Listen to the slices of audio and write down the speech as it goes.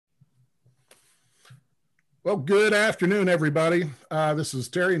Well, good afternoon, everybody. This is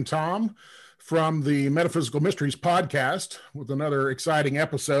Terry and Tom from the Metaphysical Mysteries podcast with another exciting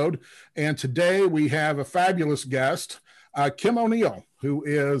episode. And today we have a fabulous guest, Kim O'Neill, who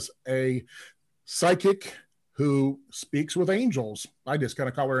is a psychic who speaks with angels. I just kind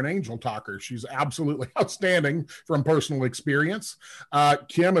of call her an angel talker. She's absolutely outstanding from personal experience.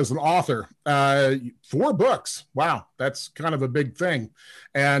 Kim is an author, 4 books. Wow, that's kind of a big thing.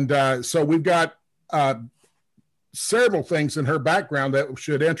 And so we've got several things in her background that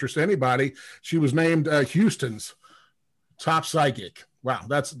should interest anybody. She was named Houston's top psychic. Wow,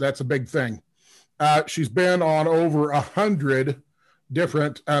 that's a big thing. She's been on over 100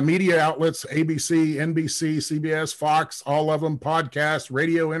 different media outlets: ABC, NBC, CBS, Fox, all of them, podcasts,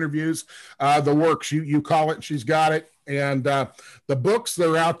 radio interviews, the works, you call it, she's got it. And the books,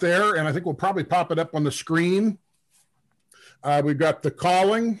 they're out there, and I think we'll probably pop it up on the screen. We've got The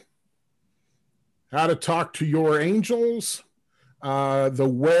Calling, How to Talk to Your Angels, The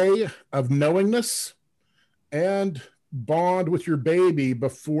Way of Knowingness, and Bond with Your Baby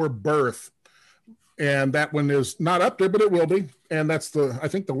Before Birth. And that one is not up there, but it will be. And that's I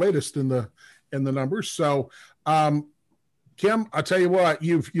think the latest in the numbers. So, Kim, I'll tell you what,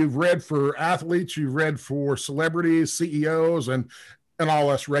 you've read for athletes, you've read for celebrities, CEOs, and all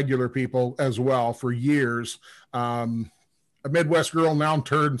us regular people as well for years. A Midwest girl, now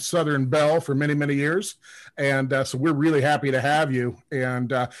turned Southern belle for many, many years. And so we're really happy to have you.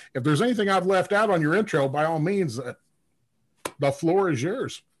 And if there's anything I've left out on your intro, by all means, the floor is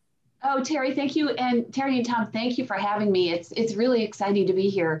yours. Oh, Terry, thank you. And Terry and Tom, thank you for having me. It's really exciting to be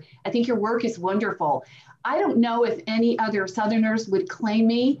here. I think your work is wonderful. I don't know if any other Southerners would claim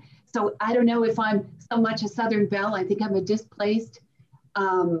me. So I don't know if I'm so much a Southern belle. I think I'm a displaced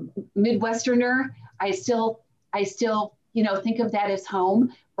Midwesterner. I still, think of that as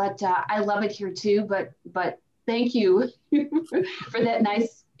home, but I love it here too. But thank you for that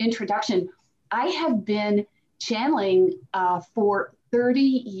nice introduction. I have been channeling for 30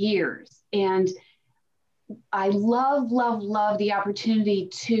 years, and I love the opportunity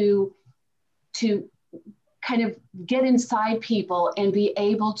to kind of get inside people and be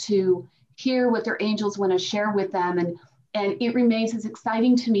able to hear what their angels want to share with them. And it remains as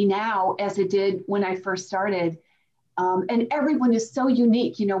exciting to me now as it did when I first started. And everyone is so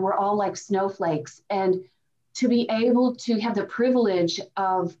unique. We're all like snowflakes. And to be able to have the privilege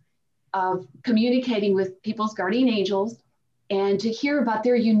of communicating with people's guardian angels and to hear about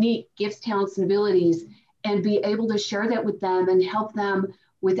their unique gifts, talents, and abilities, and be able to share that with them and help them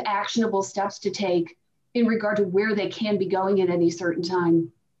with actionable steps to take in regard to where they can be going at any certain time.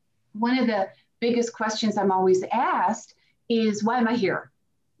 One of the biggest questions I'm always asked is, why am I here?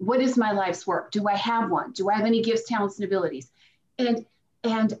 What is my life's work? Do I have one? Do I have any gifts, talents, and abilities? And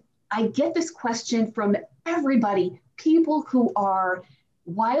I get this question from everybody, people who are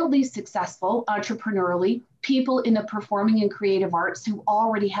wildly successful entrepreneurially, people in the performing and creative arts who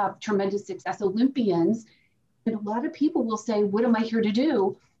already have tremendous success, Olympians. And a lot of people will say, what am I here to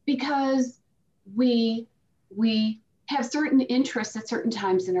do? Because we have certain interests at certain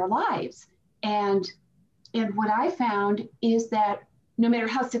times in our lives. And what I found is that no matter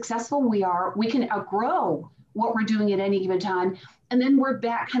how successful we are, we can outgrow what we're doing at any given time. And then we're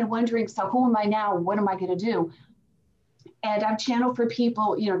back kind of wondering, so who am I now? What am I going to do? And I've channeled for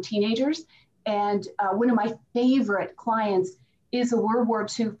people, teenagers. And one of my favorite clients is a World War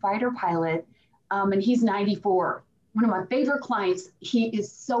II fighter pilot, and he's 94. One of my favorite clients. He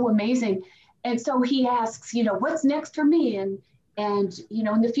is so amazing. And so he asks, what's next for me? And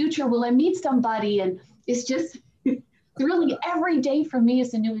in the future, will I meet somebody? And it's just really every day for me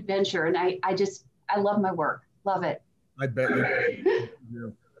is a new adventure. And I love my work. Love it. I bet you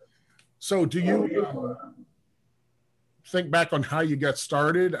do. So do you think back on how you got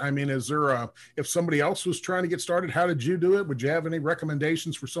started? I mean, is there if somebody else was trying to get started, how did you do it? Would you have any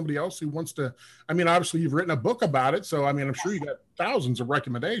recommendations for somebody else who wants to? I mean, obviously you've written a book about it, so I mean, I'm sure you got thousands of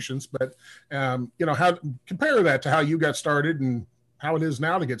recommendations, but how compare that to how you got started and how it is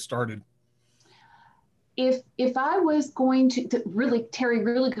now to get started. If I was going to really, Terry,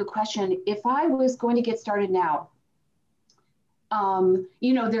 really good question. If I was going to get started now,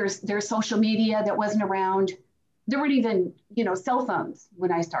 there's social media that wasn't around. There weren't even, cell phones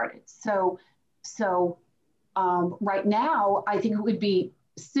when I started. So right now, I think it would be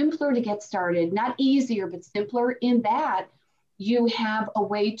simpler to get started, not easier, but simpler in that you have a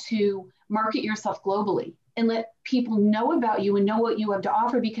way to market yourself globally and let people know about you and know what you have to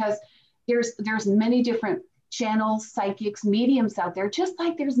offer, because there's many different channels, psychics, mediums out there, just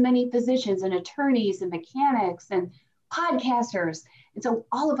like there's many physicians and attorneys and mechanics and podcasters. And so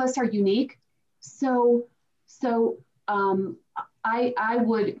all of us are unique. So So I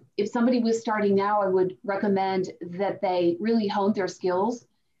would, if somebody was starting now, I would recommend that they really hone their skills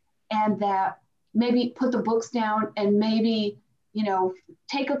and that maybe put the books down and maybe, you know,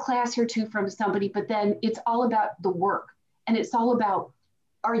 take a class or two from somebody, but then it's all about the work. And it's all about,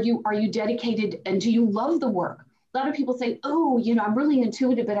 are you dedicated and do you love the work? A lot of people say, oh, you know, I'm really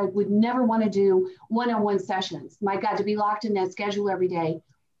intuitive, but I would never want to do one-on-one sessions. My God, to be locked in that schedule every day.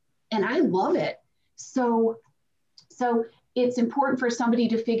 And I love it. So it's important for somebody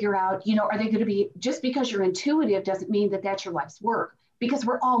to figure out, you know, are they going to be, just because you're intuitive doesn't mean that that's your life's work, because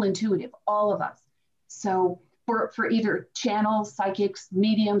we're all intuitive, all of us. So for either channels, psychics,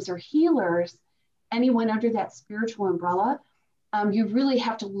 mediums, or healers, anyone under that spiritual umbrella, you really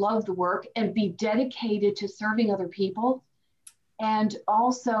have to love the work and be dedicated to serving other people. And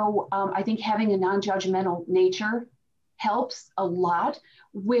also, I think having a non-judgmental nature helps a lot,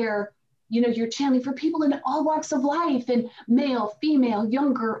 where, you know, you're channeling for people in all walks of life, and male, female,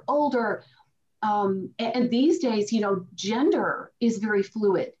 younger, older. And these days, you know, gender is very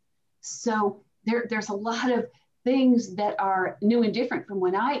fluid. So there's a lot of things that are new and different from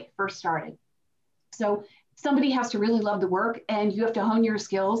when I first started. So somebody has to really love the work, and you have to hone your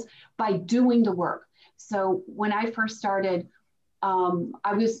skills by doing the work. So when I first started,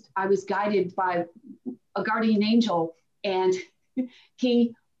 I was guided by a guardian angel, and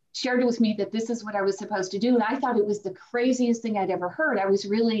he shared with me that this is what I was supposed to do. And I thought it was the craziest thing I'd ever heard. I was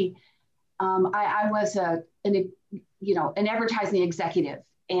really, I was an advertising executive,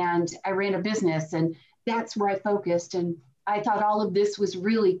 and I ran a business, and that's where I focused. And I thought all of this was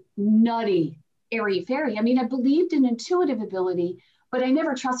really nutty, airy fairy. I mean, I believed in intuitive ability, but I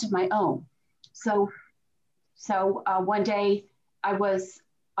never trusted my own. So one day I was,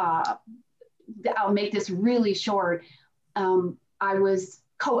 I'll make this really short. I was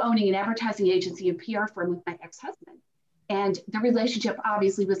co-owning an advertising agency and PR firm with my ex-husband. And the relationship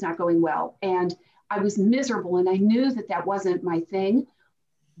obviously was not going well. And I was miserable, and I knew that that wasn't my thing,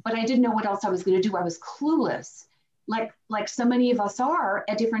 but I didn't know what else I was going to do. I was clueless, like so many of us are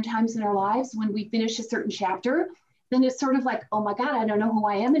at different times in our lives. When we finish a certain chapter, then it's sort of like, oh my God, I don't know who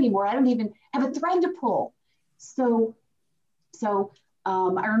I am anymore. I don't even have a thread to pull. So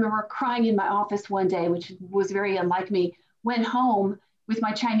I remember crying in my office one day, which was very unlike me. Went home with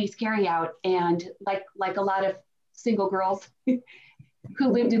my Chinese carryout, and like a lot of single girls who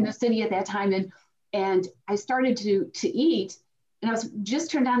lived in the city at that time, and I started to eat, and I was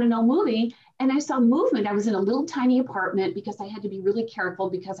just turned on an old movie, and I saw movement. I was in a little tiny apartment because I had to be really careful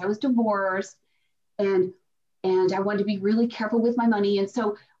because I was divorced, and I wanted to be really careful with my money. And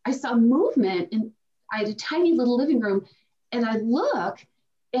so I saw movement, and I had a tiny little living room, and I look,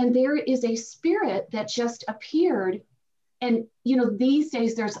 and there is a spirit that just appeared. And, you know, these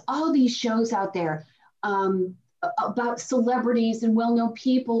days there's all these shows out there about celebrities and well-known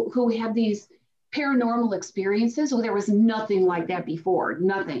people who have these paranormal experiences. Well, there was nothing like that before,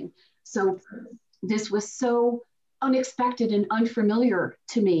 nothing. So this was so unexpected and unfamiliar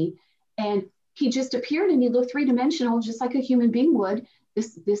to me. And he just appeared, and he looked three-dimensional, just like a human being would,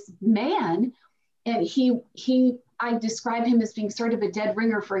 this man. And I describe him as being sort of a dead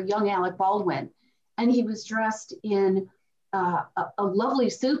ringer for a young Alec Baldwin. And he was dressed in a lovely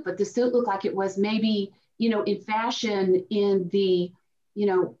suit, but the suit looked like it was maybe, you know, in fashion in the, you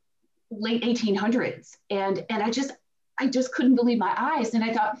know, late 1800s. And I just couldn't believe my eyes. And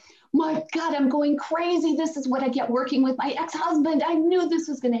I thought, my God, I'm going crazy. This is what I get working with my ex-husband. I knew this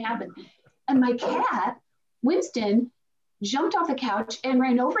was going to happen. And my cat, Winston, jumped off the couch and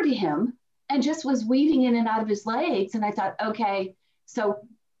ran over to him and just was weaving in and out of his legs. And I thought, okay, so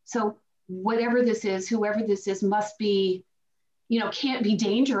whatever this is, whoever this is must be, you know, can't be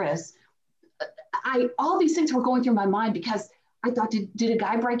dangerous. All these things were going through my mind because I thought, did a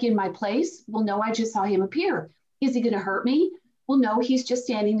guy break in my place? Well, no, I just saw him appear. Is he going to hurt me? Well, no, he's just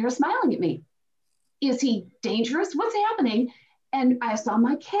standing there smiling at me. Is he dangerous? What's happening? And I saw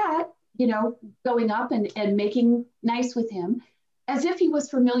my cat, you know, going up and making nice with him as if he was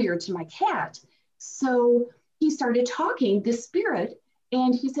familiar to my cat. So he started talking, this spirit,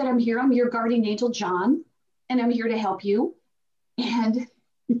 and he said, I'm here, I'm your guardian angel, John, and I'm here to help you. And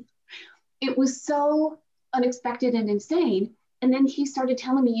it was so unexpected and insane. And then he started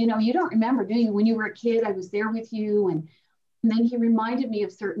telling me, you know, you don't remember, do you? When you were a kid, I was there with you. And then he reminded me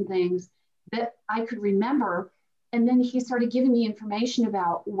of certain things that I could remember. And then he started giving me information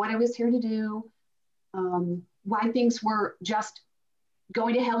about what I was here to do, why things were just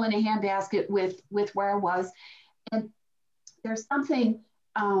going to hell in a handbasket with where I was. And there's something,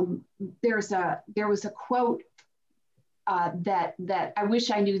 there was a quote that I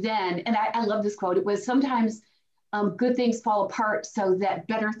wish I knew then. And I love this quote. It was, sometimes good things fall apart so that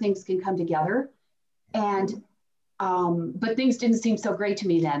better things can come together. And but things didn't seem so great to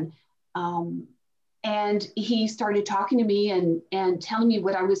me then. And he started talking to me and telling me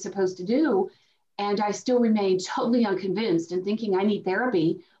what I was supposed to do. And I still remained totally unconvinced and thinking I need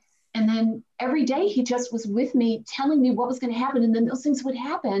therapy. And then every day he just was with me, telling me what was going to happen. And then those things would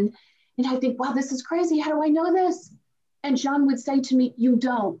happen. And I think, wow, this is crazy. How do I know this? And John would say to me, you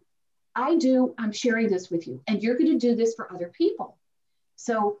don't. I do. I'm sharing this with you. And you're going to do this for other people.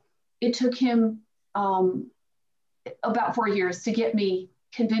 So it took him about 4 years to get me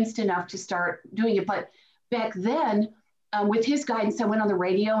convinced enough to start doing it. But back then, with his guidance, I went on the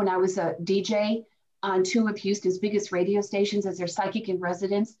radio and I was a DJ on 2 of Houston's biggest radio stations as their psychic in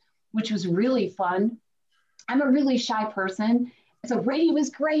residence, which was really fun. I'm a really shy person. So radio was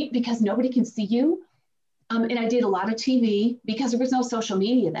great because nobody can see you. And I did a lot of TV because there was no social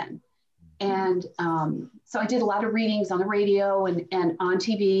media then. And so I did a lot of readings on the radio and on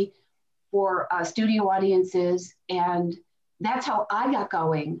TV for studio audiences. And that's how I got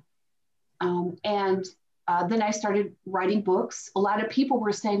going. And then I started writing books. A lot of people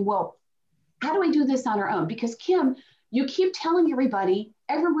were saying, well, how do I do this on our own? Because Kim, you keep telling everybody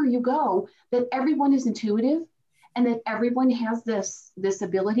everywhere you go that everyone is intuitive and that everyone has this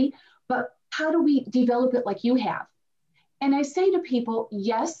ability, but how do we develop it like you have? And I say to people,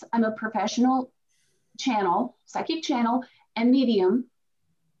 yes, I'm a professional channel, psychic channel and medium,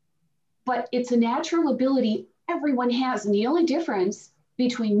 but it's a natural ability everyone has. And the only difference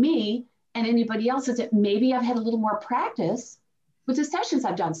between me and anybody else is that maybe I've had a little more practice with the sessions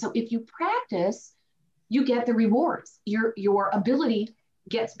I've done. So if you practice, you get the rewards. Your ability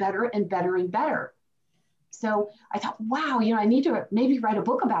gets better and better and better. So I thought, wow, I need to maybe write a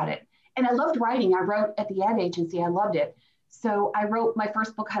book about it. And I loved writing. I wrote at the ad agency. I loved it. So I wrote my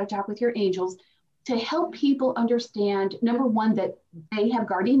first book, How to Talk with Your Angels, to help people understand, number one, that they have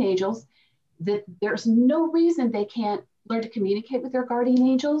guardian angels, that there's no reason they can't learn to communicate with their guardian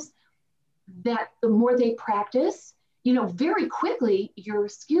angels, that the more they practice, very quickly, your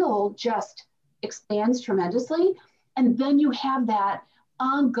skill just expands tremendously. And then you have that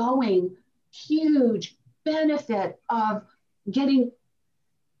ongoing, huge benefit of getting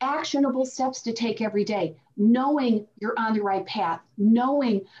actionable steps to take every day, knowing you're on the right path,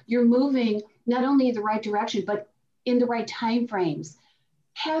 knowing you're moving not only in the right direction, but in the right time frames,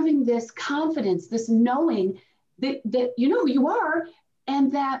 having this confidence, this knowing that you know who you are,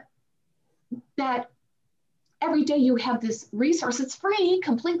 and that every day you have this resource. It's free,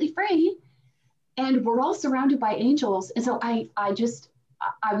 completely free, and we're all surrounded by angels. And so I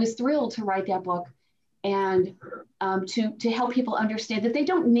was thrilled to write that book and to help people understand that they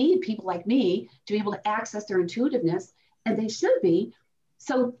don't need people like me to be able to access their intuitiveness, and they should be.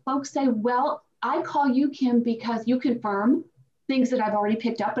 So folks say, well, I call you, Kim, because you confirm things that I've already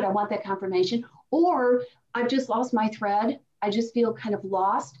picked up, but I want that confirmation. Or I've just lost my thread. I just feel kind of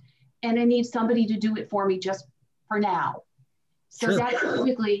lost, and I need somebody to do it for me just for now. So Sure. That's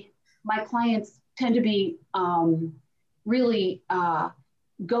typically, my clients tend to be really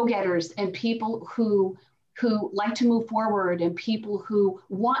go-getters and people who like to move forward and people who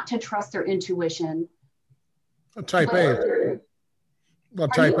want to trust their intuition. Type A. Well,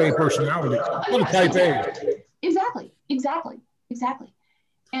 type A personality. Well, type A. Exactly.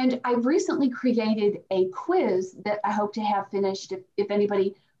 And I've recently created a quiz that I hope to have finished. If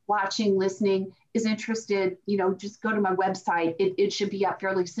anybody watching, listening is interested, just go to my website. It should be up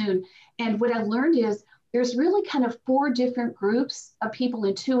fairly soon. And what I learned is there's really kind of 4 different groups of people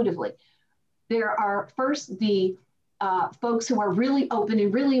intuitively. There are first the folks who are really open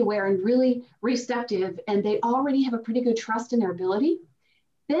and really aware and really receptive, and they already have a pretty good trust in their ability.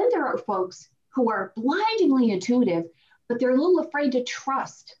 Then there are folks who are blindingly intuitive, but they're a little afraid to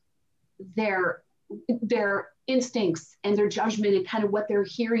trust their instincts and their judgment and kind of what they're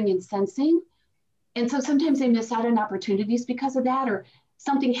hearing and sensing. And so sometimes they miss out on opportunities because of that, or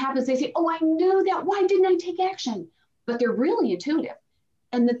something happens, they say, oh, I knew that, why didn't I take action? But they're really intuitive.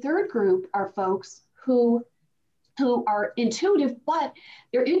 And the third group are folks who are intuitive, but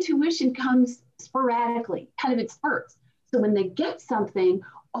their intuition comes sporadically, kind of in spurts. So when they get something,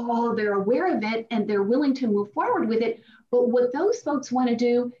 they're aware of it and they're willing to move forward with it. But what those folks want to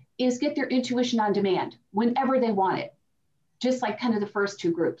do is get their intuition on demand whenever they want it, just like kind of the first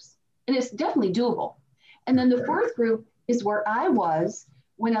 2 groups. And it's definitely doable. And then the fourth group is where I was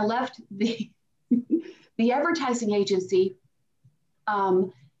when I left the advertising agency,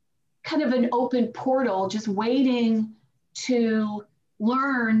 kind of an open portal, just waiting to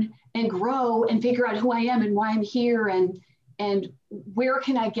learn and grow and figure out who I am and why I'm here and where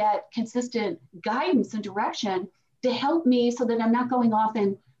can I get consistent guidance and direction. to help me so that I'm not going off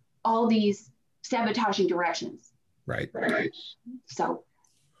in all these sabotaging directions. Right. So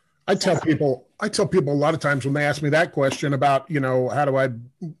I tell people a lot of times when they ask me that question about, how do I,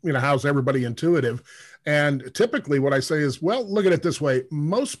 how's everybody intuitive? And typically what I say is, well, look at it this way.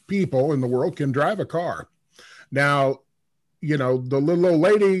 Most people in the world can drive a car. Now, the little old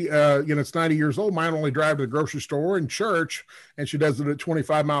lady, it's 90 years old, might only drive to the grocery store and church, and she does it at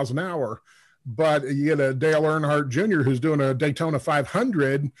 25 miles an hour. But you get a Dale Earnhardt Jr. who's doing a Daytona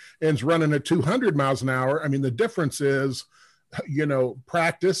 500 and is running at 200 miles an hour. I mean, the difference is,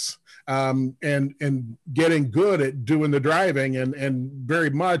 practice and getting good at doing the driving, and very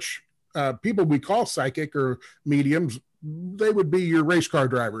much people we call psychic or mediums, they would be your race car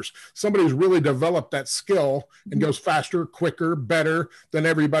drivers. Somebody who's really developed that skill and goes faster, quicker, better than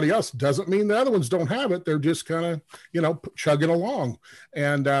everybody else. Doesn't mean the other ones don't have it. They're just kind of, chugging along.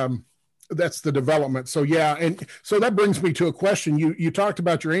 And that's the development. So, yeah. And so that brings me to a question. You talked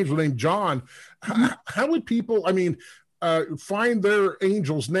about your angel named John. How would people, find their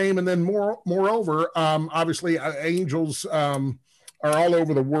angel's name? And then moreover, obviously angels are all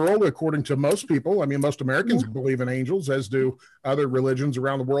over the world, according to most people. I mean, most Americans believe in angels, as do other religions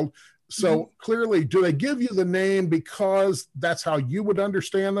around the world. So clearly, do they give you the name because that's how you would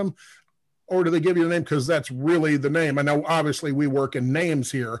understand them? Or do they give you the name because that's really the name? I know, obviously, we work in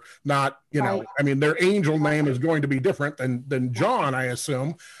names here, not, Right. Their angel name is going to be different than John, I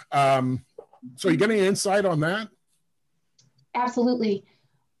assume. So you get any insight on that? Absolutely.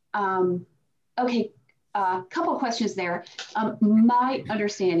 Okay, a couple of questions there. My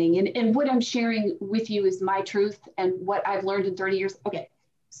understanding and what I'm sharing with you is my truth and what I've learned in 30 years. Okay,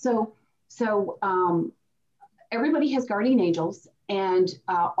 so everybody has guardian angels, and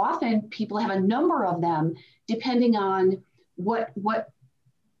often people have a number of them depending on what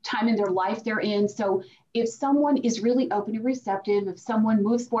time in their life they're in. So if someone is really open and receptive, if someone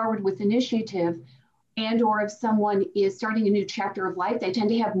moves forward with initiative, and or if someone is starting a new chapter of life, they tend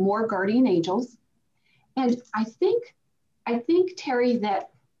to have more guardian angels. And I think, Terry, that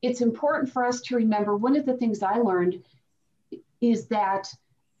it's important for us to remember, one of the things I learned is that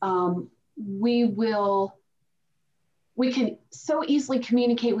we can so easily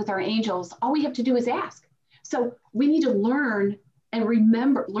communicate with our angels. All we have to do is ask. So we need to learn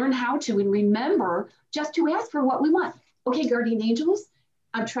how to and remember just to ask for what we want. Okay, guardian angels,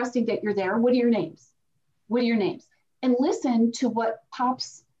 I'm trusting that you're there. What are your names? What are your names? And listen to what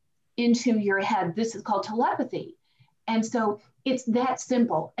pops into your head. This is called telepathy. And so it's that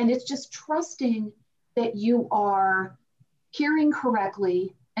simple. And it's just trusting that you are hearing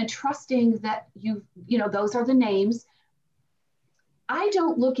correctly and trusting that those are the names. I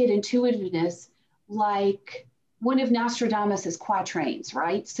don't look at intuitiveness like one of Nostradamus's quatrains,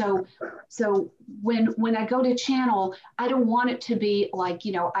 right? So when I go to channel, I don't want it to be like,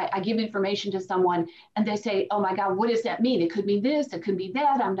 I give information to someone and they say, oh my God, what does that mean? It could mean this, it could be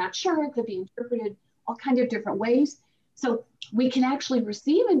that, I'm not sure. It could be interpreted all kinds of different ways. So we can actually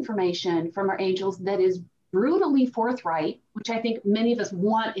receive information from our angels that is brutally forthright, which I think many of us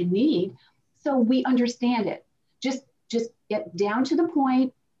want and need. So we understand it. Just get down to the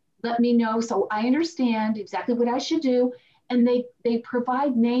point. Let me know so I understand exactly what I should do. And they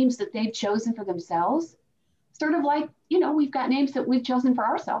provide names that they've chosen for themselves, sort of like, we've got names that we've chosen for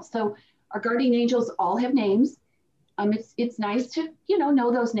ourselves. So our guardian angels all have names. It's nice to,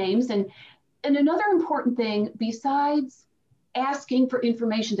 know those names. And another important thing, besides asking for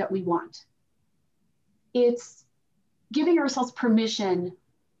information that we want, it's giving ourselves permission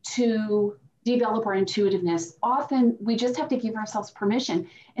to develop our intuitiveness. Often we just have to give ourselves permission.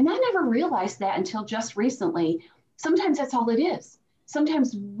 And I never realized that until just recently. Sometimes that's all it is.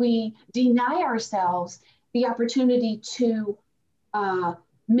 Sometimes we deny ourselves the opportunity to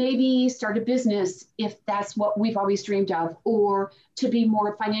maybe start a business if that's what we've always dreamed of, or to be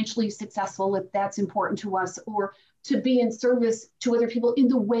more financially successful if that's important to us, or to be in service to other people in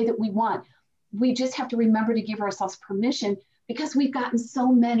the way that we want. We just have to remember to give ourselves permission, because we've gotten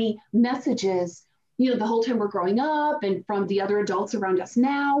so many messages, the whole time we're growing up and from the other adults around us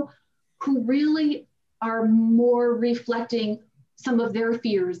now, who really are more reflecting some of their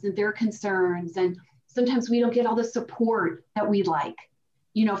fears and their concerns. And sometimes we don't get all the support that we'd like,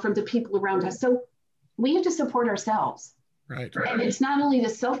 from the people around us. So we have to support ourselves. Right. And it's not only the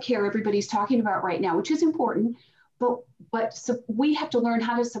self-care everybody's talking about right now, which is important, but we have to learn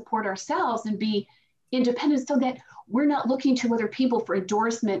how to support ourselves and be independent so that we're not looking to other people for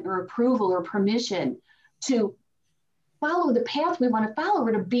endorsement or approval or permission to follow the path we want to follow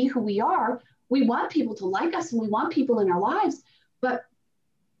or to be who we are. We want people to like us and we want people in our lives, but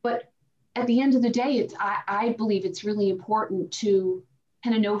at the end of the day, I believe it's really important to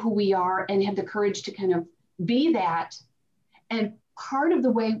kind of know who we are and have the courage to kind of be that. And part of the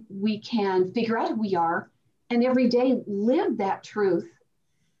way we can figure out who we are and every day live that truth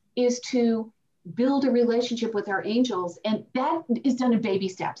is to build a relationship with our angels. And that is done in baby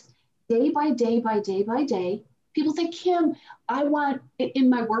steps, day by day, by day by day. People say, Kim, I want, in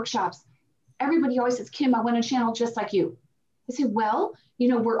my workshops, everybody always says, Kim, I want to channel just like you. I say, well,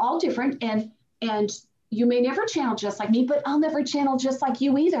 we're all different, and you may never channel just like me, but I'll never channel just like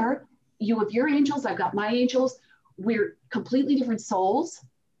you either. You have your angels, I've got my angels. We're completely different souls.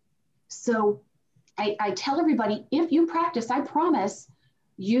 So I tell everybody, if you practice, I promise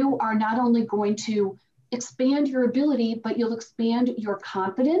you are not only going to expand your ability, but you'll expand your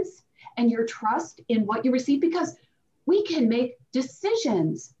confidence and your trust in what you receive, because we can make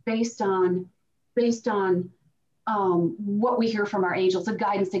decisions based on what we hear from our angels, the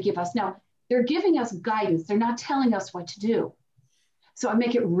guidance they give us. Now, they're giving us guidance. They're not telling us what to do. So I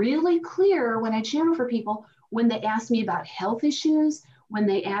make it really clear when I channel for people, when they ask me about health issues, when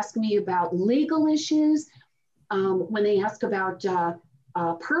they ask me about legal issues, when they ask about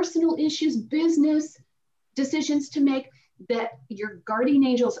personal issues, business decisions to make, that your guardian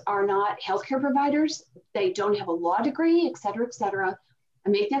angels are not healthcare providers. They don't have a law degree, et cetera, et cetera. I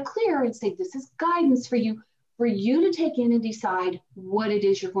make that clear and say, this is guidance for you to take in and decide what it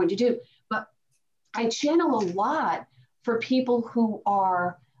is you're going to do. But I channel a lot for people who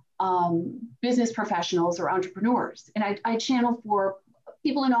are business professionals or entrepreneurs. And I channel for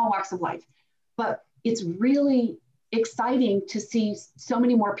people in all walks of life. But it's really exciting to see so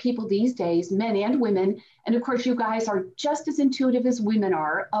many more people these days, men and women. And of course, you guys are just as intuitive as women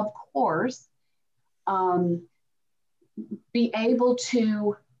are, of course, be able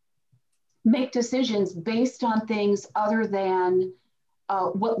to make decisions based on things other than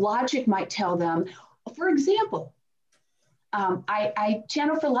what logic might tell them. For example, I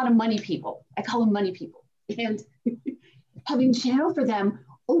channel for a lot of money people. I call them money people. And having channeled for them,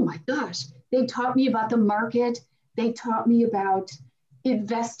 oh my gosh, they taught me about the market. They taught me about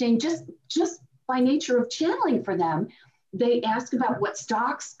investing just by nature of channeling for them. They ask about what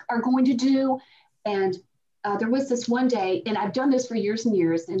stocks are going to do. And there was this one day, and I've done this for years and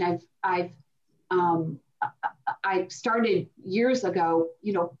years, and I started years ago,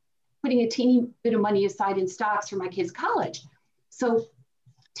 putting a teeny bit of money aside in stocks for my kids' college. So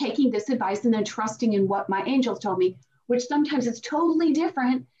taking this advice and then trusting in what my angels told me, which sometimes is totally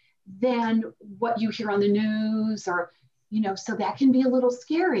different than what you hear on the news, or, so that can be a little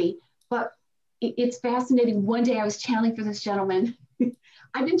scary, but it's fascinating. One day I was channeling for this gentleman.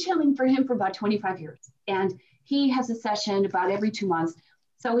 I've been channeling for him for about 25 years, and he has a session about every 2 months.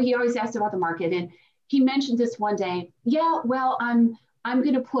 So he always asks about the market, and he mentioned this one day. Yeah, well, I'm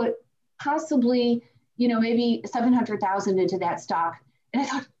going to put possibly, maybe 700,000 into that stock. And I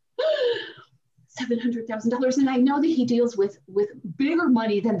thought, $700,000. And I know that he deals with bigger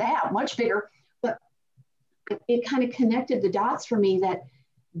money than that, much bigger, but it kind of connected the dots for me that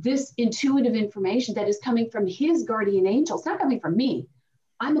this intuitive information that is coming from his guardian angel, it's not coming from me.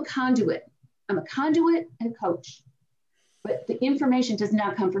 I'm a conduit. I'm a conduit and a coach, but the information does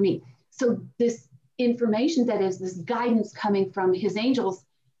not come from me. So this information that is this guidance coming from his angels,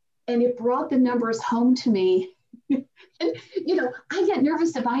 and it brought the numbers home to me. And, I get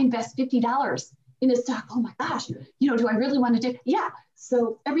nervous if I invest $50 in a stock. Oh my gosh, do I really want to do? Yeah.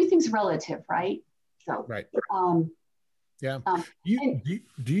 So everything's relative, right? So, right. Yeah.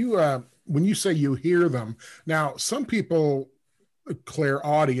 Do you when you say you hear them, now some people,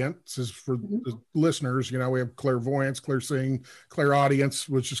 clairaudience is for the listeners, we have clairvoyance, clairseeing, clairaudience,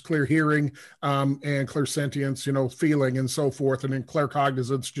 which is clear hearing, and clairsentience, feeling and so forth. And then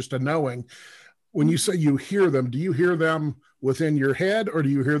claircognizance, just a knowing. When you say you hear them, do you hear them within your head, or do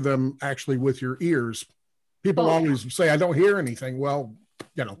you hear them actually with your ears? People always say, I don't hear anything. Well,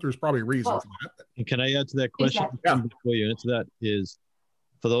 there's probably a reason for that. And can I add to that question? Exactly. Yeah. Before you answer that, is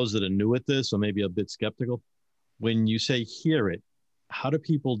for those that are new at this, or maybe a bit skeptical, when you say hear it, how do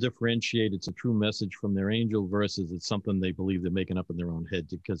people differentiate it's a true message from their angel versus it's something they believe they're making up in their own head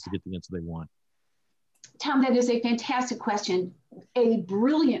to get the answer they want? Tom, that is a fantastic question, a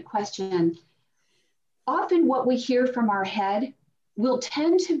brilliant question. Often what we hear from our head will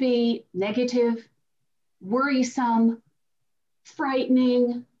tend to be negative, worrisome,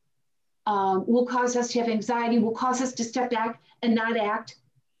 frightening, will cause us to have anxiety, will cause us to step back and not act.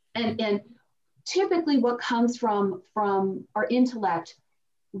 And typically what comes from our intellect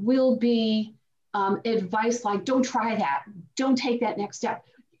will be advice like, don't try that, don't take that next step.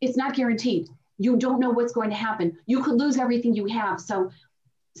 It's not guaranteed. You don't know what's going to happen. You could lose everything you have. So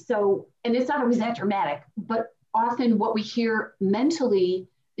So, and it's not always that dramatic, but often what we hear mentally,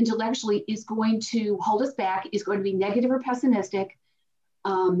 intellectually, is going to hold us back, is going to be negative or pessimistic.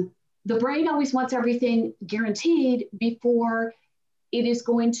 The brain always wants everything guaranteed before it is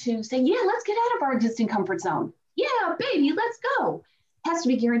going to say, yeah, let's get out of our existing comfort zone. Yeah, baby, let's go. It has to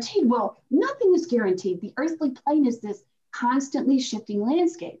be guaranteed. Well, nothing is guaranteed. The earthly plane is this constantly shifting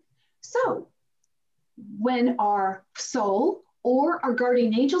landscape. So when our soul or our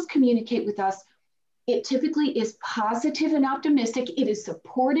guardian angels communicate with us, it typically is positive and optimistic. It is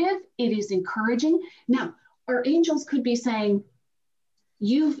supportive. It is encouraging. Now, our angels could be saying,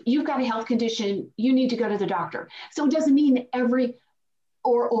 you've got a health condition, you need to go to the doctor. So it doesn't mean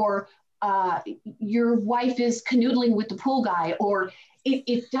your wife is canoodling with the pool guy, or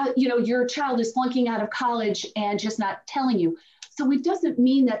it does, your child is flunking out of college and just not telling you. So it doesn't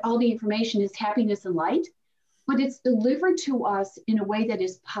mean that all the information is happiness and light, but it's delivered to us in a way that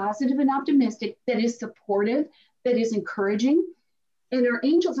is positive and optimistic, that is supportive, that is encouraging. And our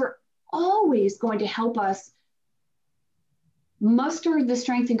angels are always going to help us muster the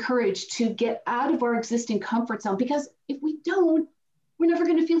strength and courage to get out of our existing comfort zone, because if we don't, we're never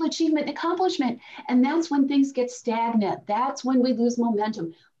going to feel achievement and accomplishment. And that's when things get stagnant. That's when we lose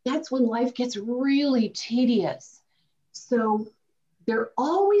momentum. That's when life gets really tedious. So they're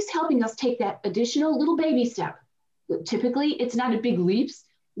always helping us take that additional little baby step. Typically, it's not a big leaps,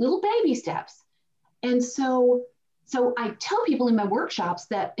 little baby steps. And so I tell people in my workshops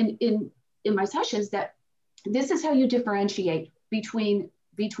that in my sessions that this is how you differentiate between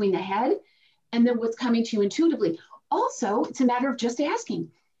the head and then what's coming to you intuitively. Also, it's a matter of just asking.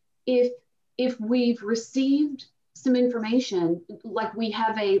 If we've received some information, like we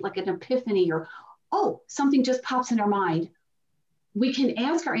have an epiphany, or something just pops in our mind, we can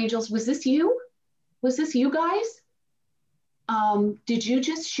ask our angels, was this you? Was this you guys? Did you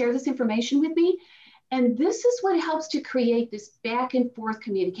just share this information with me? And this is what helps to create this back and forth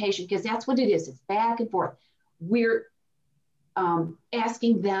communication, because that's what it is. It's back and forth. We're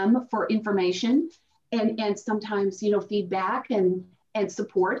asking them for information and sometimes, feedback and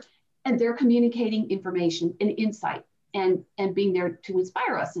support, and they're communicating information and insight and being there to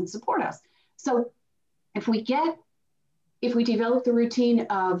inspire us and support us. So if we develop the routine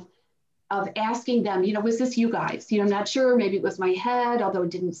of asking them, was this you guys? I'm not sure, maybe it was my head, although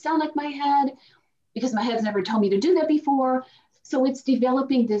it didn't sound like my head, because my head's never told me to do that before. So it's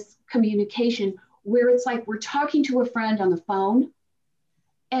developing this communication where it's like we're talking to a friend on the phone.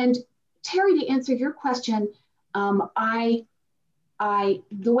 And Terry, to answer your question, the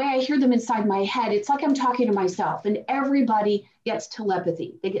way I hear them inside my head, it's like I'm talking to myself, and everybody gets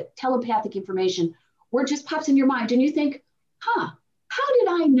telepathy. They get telepathic information where it just pops in your mind and you think, how did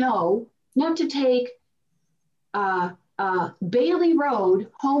I know not to take Bailey Road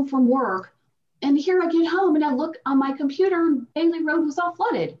home from work? And here I get home and I look on my computer and Bailey Road was all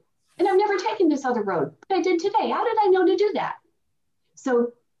flooded. And I've never taken this other road, but I did today. How did I know to do that?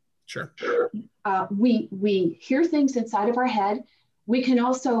 So sure. We hear things inside of our head. We can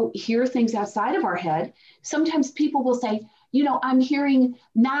also hear things outside of our head. Sometimes people will say, I'm hearing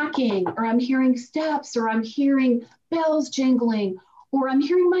knocking, or I'm hearing steps, or I'm hearing bells jingling, or I'm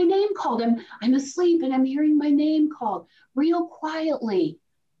hearing my name called. I'm asleep and I'm hearing my name called real quietly.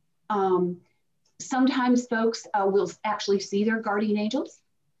 Sometimes folks will actually see their guardian angels.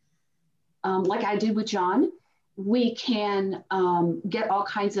 Like I did with John. We can get all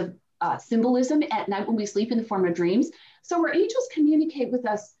kinds of symbolism at night when we sleep in the form of dreams. So our angels communicate with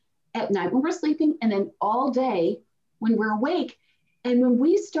us at night when we're sleeping, and then all day when we're awake. And when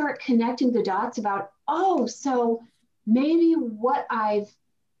we start connecting the dots about, so maybe what I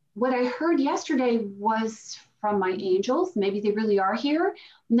heard yesterday was from my angels, maybe they really are here,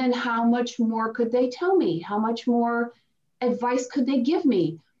 and then how much more could they tell me? How much more advice could they give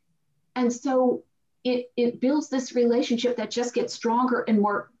me? And so it builds this relationship that just gets stronger and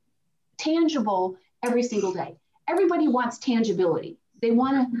more tangible every single day. Everybody wants tangibility. They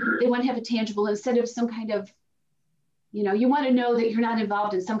want to have a tangible instead of some kind of, you want to know that you're not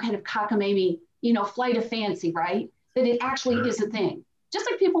involved in some kind of cockamamie, flight of fancy, right? That it actually is a thing. Just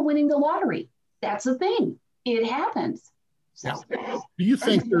like people winning the lottery. That's a thing. It happens. So. Yeah. Do you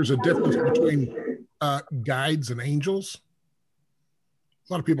think there's a difference between guides and angels?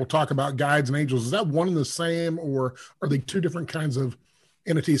 A lot of people talk about guides and angels. Is that one and the same, or are they two different kinds of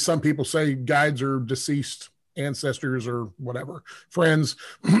entities? Some people say guides are deceased ancestors or whatever, friends,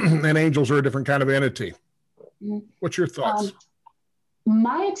 and angels are a different kind of entity. What's your thoughts?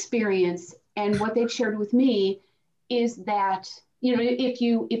 My experience and what they've shared with me is that, if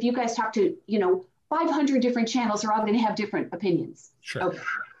you guys talk to, 500 different channels are all going to have different opinions. Sure. Okay.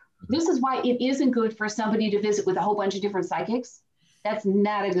 This is why it isn't good for somebody to visit with a whole bunch of different psychics. That's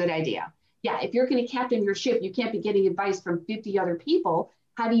not a good idea. Yeah, if you're going to captain your ship, you can't be getting advice from 50 other people.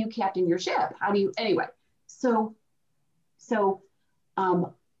 How do you captain your ship? How do you, anyway? So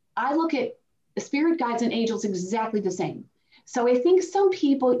I look at the spirit guides and angels exactly the same. So I think some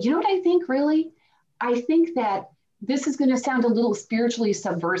people, you know what I think really? I think that this is going to sound a little spiritually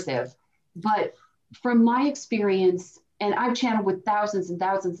subversive, but from my experience, and I've channeled with thousands and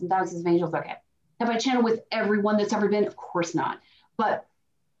thousands and thousands of angels. Okay. Have I channeled with everyone that's ever been? Of course not. But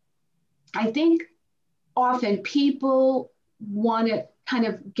I think often people want to kind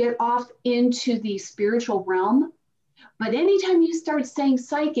of get off into the spiritual realm. But anytime you start saying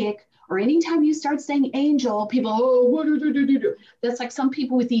psychic or anytime you start saying angel, people, oh, what do? That's like some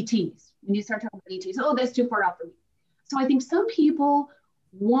people with ETs. When you start talking about ETs, oh, that's too far out for me. So I think some people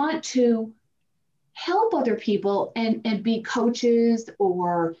want to help other people and be coaches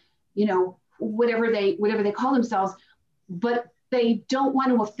or, you know, whatever they call themselves, but they don't want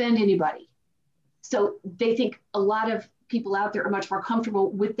to offend anybody. So they think a lot of people out there are much more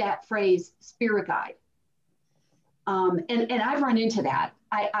comfortable with that phrase, spirit guide. And I've run into that.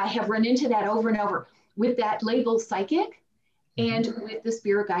 I have run into that over and over with that label psychic and with the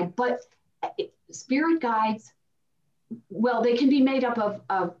spirit guide. But spirit guides, well, they can be made up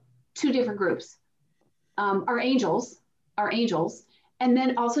of two different groups. Our angels, and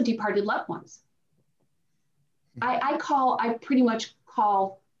then also departed loved ones. I pretty much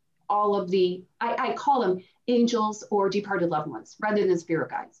call all of I call them angels or departed loved ones rather than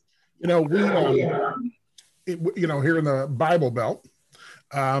spirit guides. You know, here in the Bible Belt,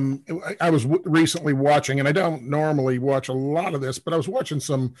 I was recently watching, and I don't normally watch a lot of this, but I was watching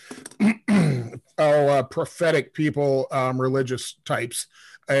some prophetic people, religious types,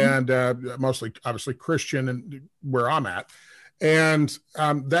 and mostly, obviously, Christian, and where I'm at. And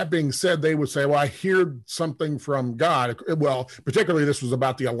that being said, they would say, well, I hear something from God. Well, particularly this was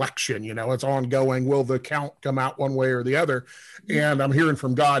about the election, you know, it's ongoing. Will the count come out one way or the other? And I'm hearing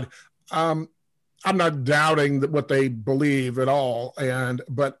from God. I'm not doubting that what they believe at all.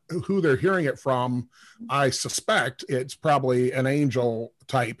 But who they're hearing it from, I suspect it's probably an angel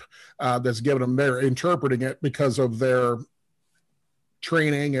type that's giving them, they're interpreting it because of their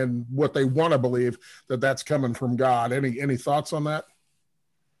training and what they want to believe that that's coming from God. Any thoughts on that?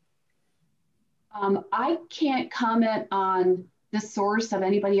 I can't comment on the source of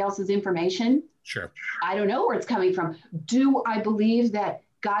anybody else's information. Sure. I don't know where it's coming from. Do I believe that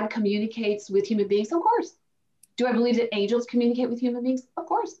God communicates with human beings? Of course. Do I believe that angels communicate with human beings? Of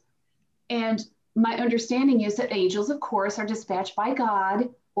course. And my understanding is that angels, of course, are dispatched by God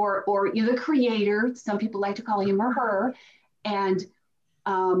or the creator. Some people like to call him or her, and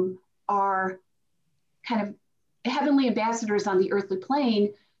are kind of heavenly ambassadors on the earthly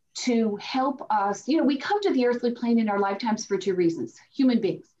plane to help us. You know, we come to the earthly plane in our lifetimes for two reasons, human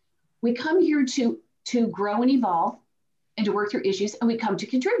beings. We come here to grow and evolve and to work through issues, and we come to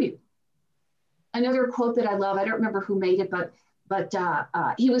contribute. Another quote that I love, I don't remember who made it, but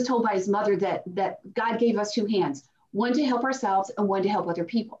he was told by his mother that God gave us two hands, one to help ourselves and one to help other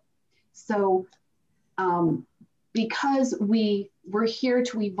people. So because we're here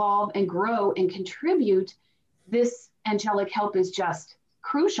to evolve and grow and contribute, this angelic help is just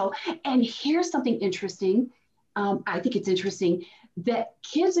crucial. And here's something interesting. I think it's interesting that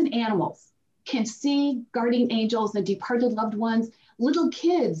kids and animals can see guardian angels and departed loved ones. Little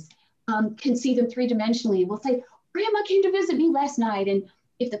kids can see them three-dimensionally. We'll say, Grandma came to visit me last night. And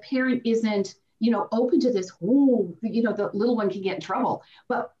if the parent isn't, open to this, the little one can get in trouble.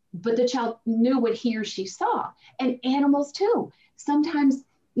 But the child knew what he or she saw. And animals too. Sometimes,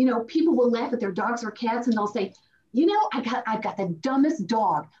 people will laugh at their dogs or cats and they'll say, I've got the dumbest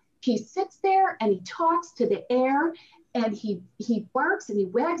dog. He sits there and he talks to the air and he barks and he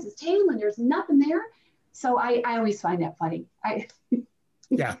wags his tail and there's nothing there. So I always find that funny. I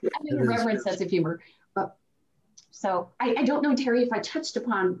have a reverent sense of humor. So I don't know, Terry, if I touched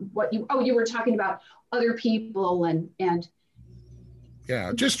upon what you were talking about other people and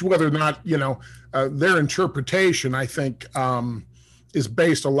yeah, just whether or not, their interpretation, I think, is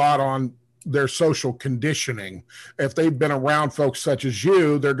based a lot on their social conditioning. If they've been around folks such as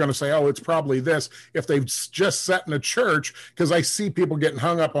you, they're going to say, oh, it's probably this. If they've just sat in a church, because I see people getting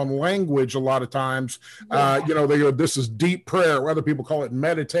hung up on language a lot of times, they go, this is deep prayer, other people call it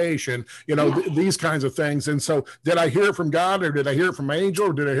meditation, these kinds of things. And so did I hear it from God, or did I hear it from an angel,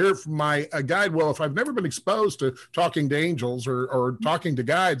 or did I hear it from my guide? Well, if I've never been exposed to talking to angels or talking to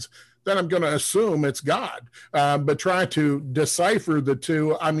guides, then I'm going to assume it's God. But trying to decipher the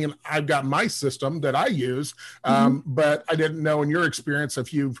two, I mean, I've got my system that I use, but I didn't know in your experience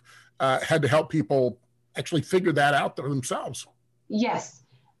if you've had to help people actually figure that out themselves. Yes,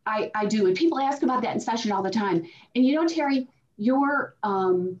 I do. And people ask about that in session all the time. And you know, Terry, you're,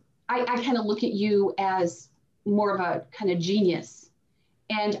 I kind of look at you as more of a kind of genius.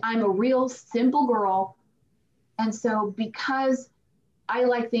 And I'm a real simple girl. And so because I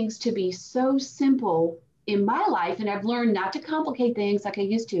like things to be so simple in my life, and I've learned not to complicate things like I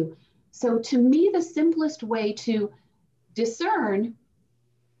used to. So to me, the simplest way to discern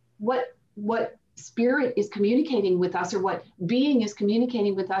what spirit is communicating with us or what being is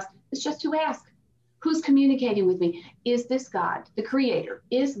communicating with us is just to ask, who's communicating with me? Is this God, the creator?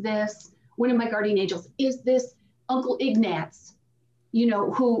 Is this one of my guardian angels? Is this Uncle Ignatz, you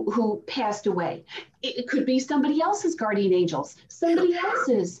know, who passed away? It could be somebody else's guardian angels, somebody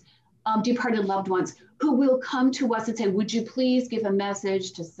else's departed loved ones who will come to us and say, would you please give a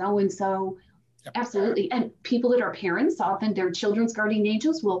message to so-and-so? Yep. Absolutely. And people that are parents, often their children's guardian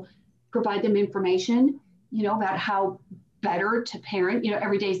angels will provide them information, you know, about how better to parent. You know,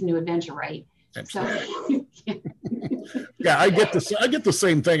 every day is a new adventure, right? Absolutely. So, yeah, I get the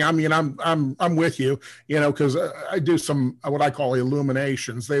same thing. I mean, I'm with you, you know, because I do some what I call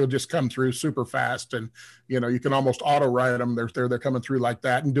illuminations. They will just come through super fast, and you know, you can almost auto write them. They're coming through like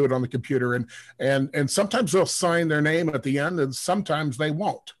that, and do it on the computer. And sometimes they'll sign their name at the end, and sometimes they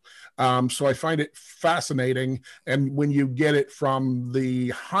won't. So I find it fascinating. And when you get it from the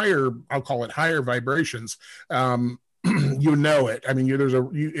higher, I'll call it higher vibrations, you know it. I mean,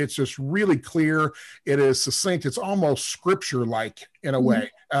 it's just really clear. It is succinct. It's almost scripture-like in a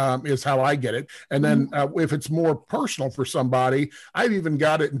way, is how I get it. And then if it's more personal for somebody, I've even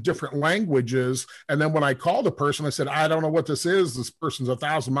got it in different languages. And then when I call the person, I said, I don't know what this is. This person's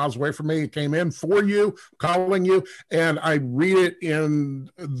 1,000 miles away from me. It came in for you, calling you. And I read it in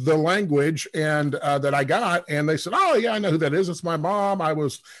the language and that I got. And they said, oh yeah, I know who that is. It's my mom. I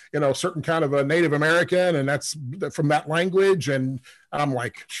was, you know, certain kind of a Native American, and that's from that language. And I'm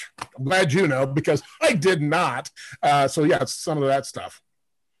like, I'm glad you know, because I did not. So yeah, it's some of that stuff.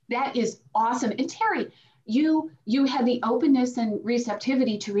 That is awesome. And Terry, you had the openness and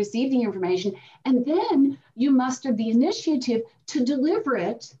receptivity to receive the information, and then you mustered the initiative to deliver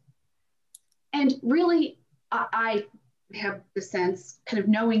it. And really, I have the sense, kind of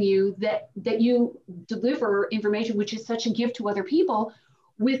knowing you, that you deliver information which is such a gift to other people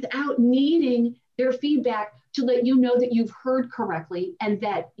without needing their feedback to let you know that you've heard correctly and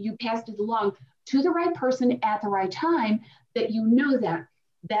that you passed it along to the right person at the right time, that you know that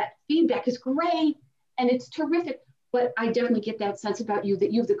feedback is great and it's terrific. But I definitely get that sense about you,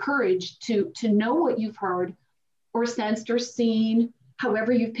 that you have the courage to know what you've heard or sensed or seen,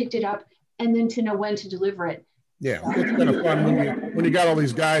 however you've picked it up, and then to know when to deliver it. Yeah, it's kind of fun when you got all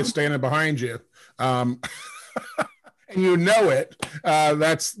these guys standing behind you. And you know it.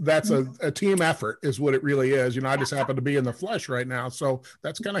 That's a team effort is what it really is. You know, I just happen to be in the flesh right now, so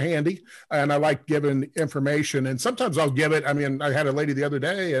that's kind of handy. And I like giving information, and sometimes I'll give it. I mean, I had a lady the other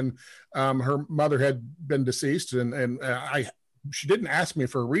day, and her mother had been deceased, and she didn't ask me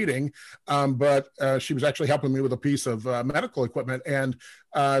for a reading, but she was actually helping me with a piece of medical equipment. And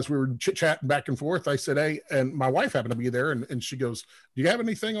as we were chit-chatting back and forth, I said, hey, and my wife happened to be there, and she goes, do you have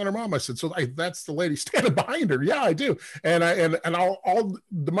anything on her mom? I said, so that's the lady standing behind her. Yeah, I do. And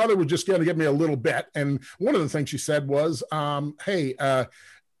the mother was just going to give me a little bit. And one of the things she said was, hey,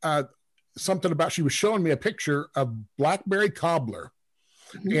 something about, she was showing me a picture of blackberry cobbler.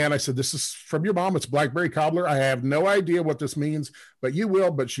 And I said, this is from your mom. It's blackberry cobbler. I have no idea what this means, but you will.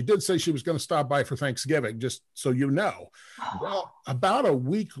 But she did say she was going to stop by for Thanksgiving, just so you know. Well, about a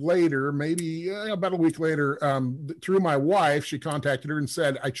week later, through my wife, she contacted her and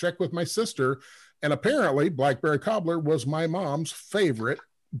said, I checked with my sister, and apparently blackberry cobbler was my mom's favorite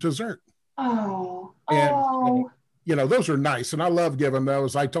dessert. You know, those are nice, and I love giving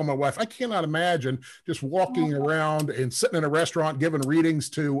those. I told my wife, I cannot imagine just walking around and sitting in a restaurant giving readings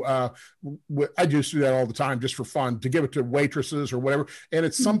to, I just do that all the time just for fun, to give it to waitresses or whatever. And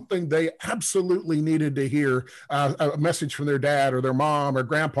it's something they absolutely needed to hear, a message from their dad or their mom or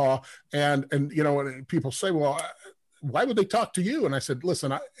grandpa. And you know, and people say, well, why would they talk to you? And I said,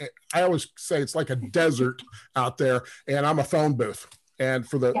 listen, I always say it's like a desert out there, and I'm a phone booth. And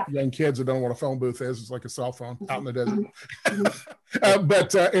for the Yeah. young kids that don't know what a phone booth is, it's like a cell phone out in the desert.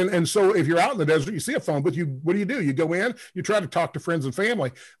 Mm-hmm. And so if you're out in the desert, you see a phone booth, what do? You go in, you try to talk to friends and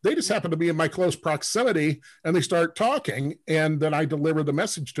family. They just happen to be in my close proximity, and they start talking, and then I deliver the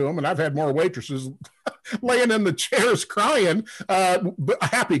message to them. And I've had more waitresses laying in the chairs crying, but a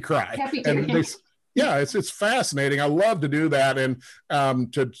happy cry. Yeah, it's fascinating. I love to do that. And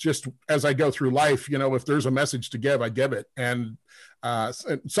to just, as I go through life, if there's a message to give, I give it. And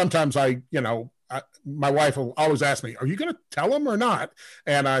sometimes my wife will always ask me, are you going to tell them or not?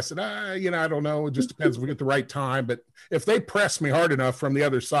 And I said, I don't know. It just depends if we get the right time. But if they press me hard enough from the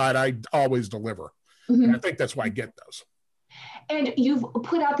other side, I always deliver. Mm-hmm. And I think that's why I get those. And you've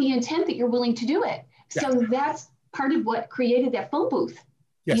put out the intent that you're willing to do it. So that's part of what created that phone booth,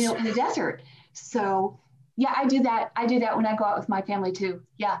 in the desert. So yeah, I do that. I do that when I go out with my family too.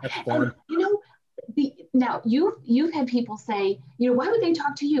 Yeah. That's fun. And, now you've had people say, why would they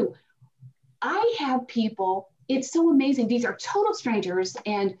talk to you? I have people, it's so amazing. These are total strangers,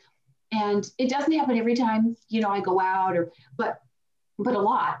 and it doesn't happen every time, I go out but a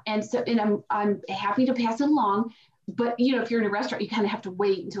lot. And so, and I'm happy to pass it along. But, if you're in a restaurant, you kind of have to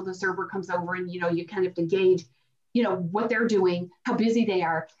wait until the server comes over, and, you kind of have to gauge, what they're doing, how busy they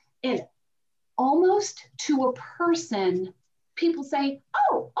are. And almost to a person, people say,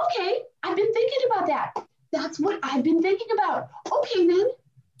 oh, okay, I've been thinking about that. That's what I've been thinking about. Okay, then.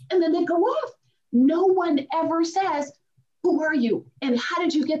 And then they go off. No one ever says, who are you? And how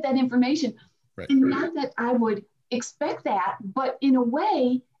did you get that information? Right. And not that I would expect that, but in a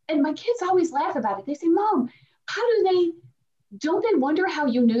way, and my kids always laugh about it. They say, Mom, don't they wonder how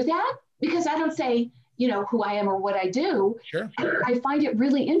you knew that? Because I don't say, who I am or what I do. Sure. I find it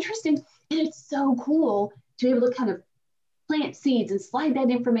really interesting. And it's so cool to be able to kind of plant seeds and slide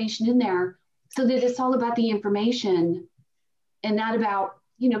that information in there so that it's all about the information and not about,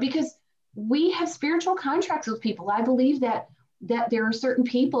 because we have spiritual contracts with people. I believe that there are certain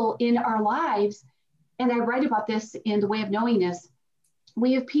people in our lives, and I write about this in The Way of Knowingness.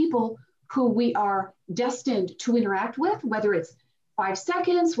 We have people who we are destined to interact with, whether it's 5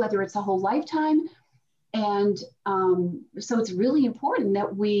 seconds, whether it's a whole lifetime. And so it's really important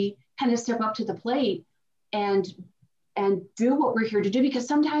that we kind of step up to the plate and do what we're here to do, because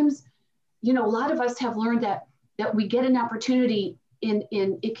sometimes, a lot of us have learned that we get an opportunity in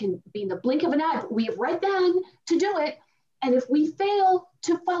it can be in the blink of an eye, but we have right then to do it. And if we fail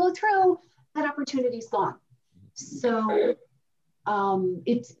to follow through, that opportunity's gone. So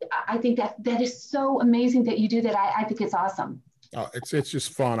I think that is so amazing that you do that. I think it's awesome. Oh, it's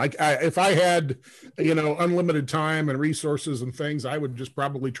just fun. If I had, unlimited time and resources and things, I would just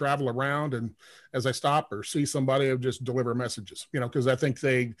probably travel around, and as I stop or see somebody, I would just deliver messages, because I think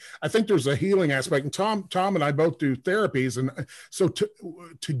there's a healing aspect. And Tom and I both do therapies. And so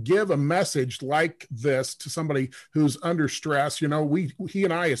to give a message like this to somebody who's under stress, he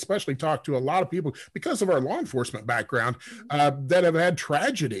and I especially talk to a lot of people because of our law enforcement background, that have had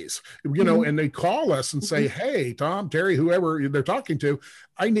tragedies, and they call us and say, hey, Tom, Terry, whoever they're talking to,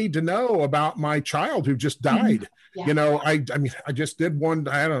 I need to know about my child who just died. Yeah. I just did one,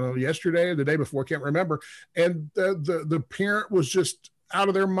 I don't know, yesterday or the day before, I can't remember. And the parent was just out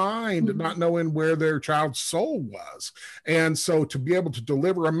of their mind, not knowing where their child's soul was. And so to be able to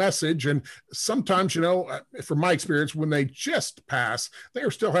deliver a message, and sometimes, from my experience, when they just pass, they're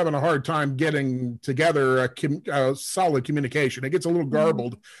still having a hard time getting together a solid communication. It gets a little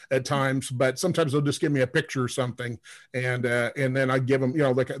garbled at times, but sometimes they'll just give me a picture or something. And then I give them,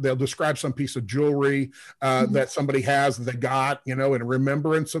 they'll describe some piece of jewelry that somebody has that they got, in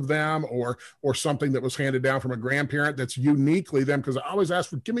remembrance of them, or something that was handed down from a grandparent that's uniquely them. Because I always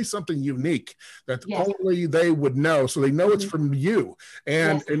ask for, give me something unique that only they would know, so they know it's from you.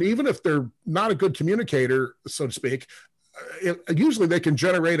 And even if they're not a good communicator, so to speak, usually they can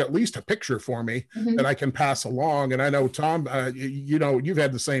generate at least a picture for me that I can pass along. And I know, Tom, you've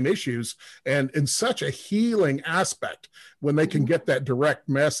had the same issues, and in such a healing aspect when they can get that direct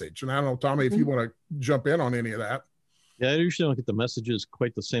message. And I don't know, Tommy, if you want to jump in on any of that. Yeah, I usually don't get the messages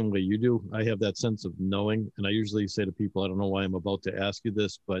quite the same way you do. I have that sense of knowing, and I usually say to people, I don't know why I'm about to ask you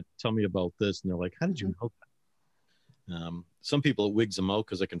this, but tell me about this. And they're like, how did you know that? Some people, it wigs them out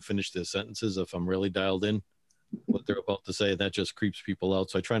because I can finish their sentences if I'm really dialed in what they're about to say. That just creeps people out.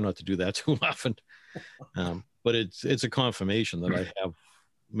 So I try not to do that too often. But it's a confirmation that I have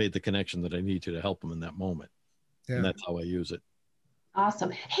made the connection that I need to help them in that moment. Yeah. And that's how I use it. Awesome.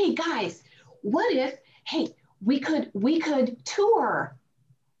 Hey, guys, what if, we could tour.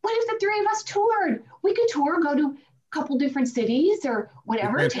 What if the 3 of us toured? We could tour, go to a couple different cities or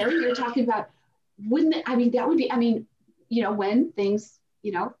whatever. Terry, you're talking about, that would be, when things,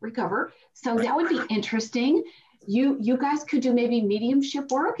 recover. So that would be interesting. You guys could do maybe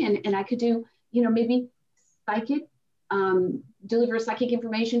mediumship work, and I could do, maybe psychic, deliver psychic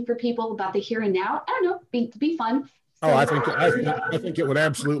information for people about the here and now. I don't know, be fun. Oh, I think it would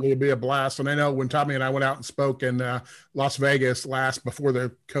absolutely be a blast. And I know when Tommy and I went out and spoke in Las Vegas before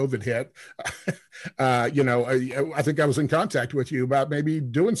the COVID hit, I think I was in contact with you about maybe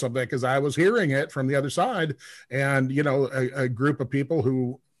doing something, because I was hearing it from the other side, and a group of people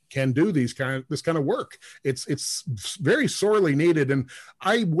who can do this kind of work. It's very sorely needed. And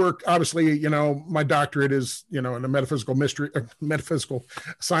I work, obviously, my doctorate is, in the metaphysical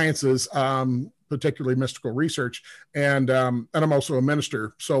sciences, particularly mystical research. And I'm also a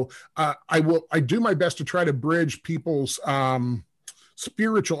minister. So I do my best to try to bridge people's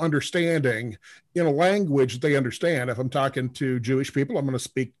spiritual understanding in a language they understand. If I'm talking to Jewish people, I'm going to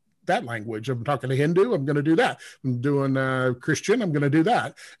speak that language. If I'm talking to Hindu, I'm going to do that. If I'm doing Christian, I'm going to do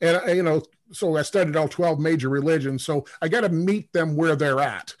that. And, so I studied all 12 major religions. So I got to meet them where they're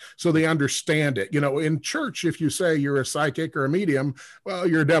at so they understand it. In church, if you say you're a psychic or a medium, well,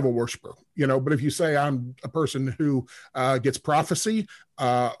 you're a devil worshiper, but if you say I'm a person who gets prophecy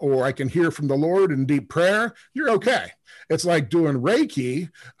or I can hear from the Lord in deep prayer, you're okay. It's like doing Reiki.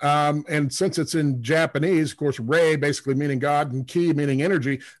 And since it's in Japanese, of course, Rei basically meaning God and Ki meaning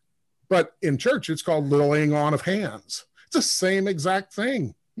energy. But in church, it's called the laying on of hands. It's the same exact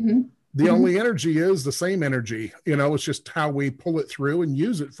thing. Mm-hmm. The only energy is the same energy. It's just how we pull it through and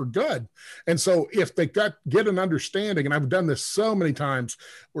use it for good. And so if they get an understanding, and I've done this so many times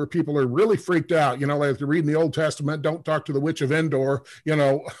where people are really freaked out, like they're reading the Old Testament, don't talk to the witch of Endor,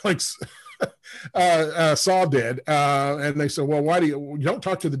 like Saul did. And they said, well, why you don't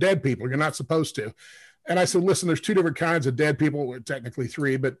talk to the dead people? You're not supposed to. And I said, listen, there's two different kinds of dead people, technically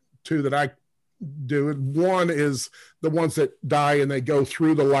three, but two that I do. One is the ones that die and they go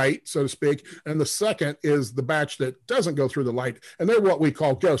through the light, so to speak. And the second is the batch that doesn't go through the light. And they're what we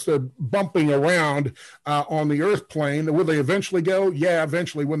call ghosts. They're bumping around on the earth plane. Will they eventually go? Yeah,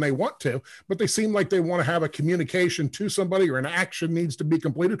 eventually when they want to. But they seem like they want to have a communication to somebody, or an action needs to be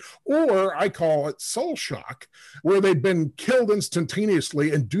completed. Or I call it soul shock, where they've been killed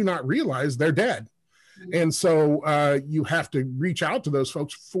instantaneously and do not realize they're dead. And so you have to reach out to those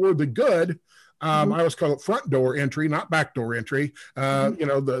folks for the good. I always call it front door entry, not back door entry.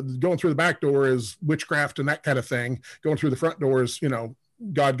 The going through the back door is witchcraft and that kind of thing. Going through the front door is,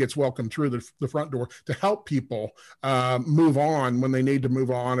 God gets welcome through the front door to help people move on when they need to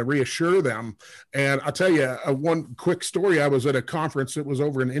move on and reassure them. And I'll tell you one quick story. I was at a conference that was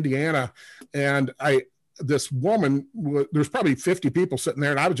over in Indiana, and this woman, there's probably 50 people sitting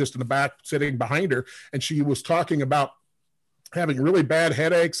there, and I was just in the back sitting behind her, and she was talking about having really bad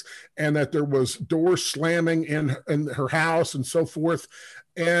headaches, and that there was doors slamming in her house and so forth.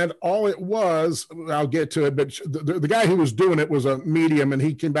 And all it was, I'll get to it, but the guy who was doing it was a medium, and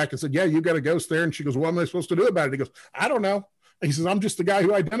he came back and said, yeah, you got a ghost there. And she goes, what am I supposed to do about it? He goes, I don't know. And he says, I'm just the guy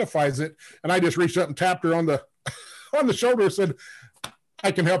who identifies it. And I just reached up and tapped her on the shoulder and said,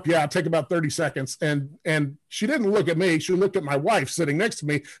 I can help you out. Take about 30 seconds. And she didn't look at me. She looked at my wife sitting next to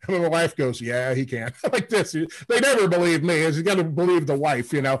me. And then my wife goes, yeah, he can. Like this. They never believe me. You got to believe the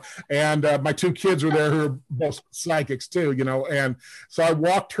wife, And my two kids were there who are both psychics too, And so I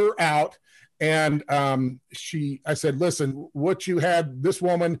walked her out. And I said, listen, what you had, this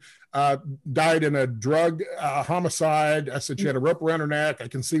woman died in a drug homicide. I said, she had a rope around her neck. I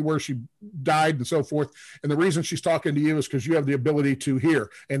can see where she died and so forth. And the reason she's talking to you is because you have the ability to hear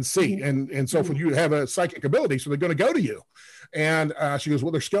and see and so forth. You have a psychic ability, so they're going to go to you. And she goes,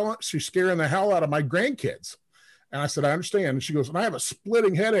 well, she's scaring the hell out of my grandkids. And I said, I understand. And she goes, and I have a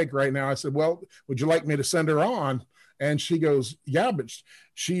splitting headache right now. I said, well, would you like me to send her on? And she goes, yeah, but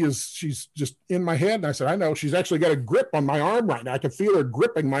she's just in my head. And I said, I know. She's actually got a grip on my arm right now. I can feel her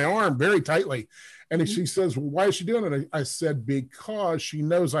gripping my arm very tightly. And she says, well, why is she doing it? I said, because she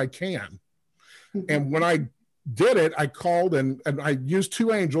knows I can. And when I did it, I called and I used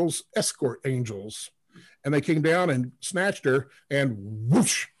two angels, escort angels, and they came down and snatched her, and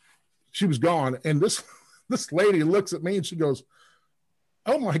whoosh, she was gone. And this lady looks at me and she goes,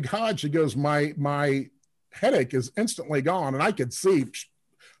 oh my God. She goes, my headache is instantly gone. And I could see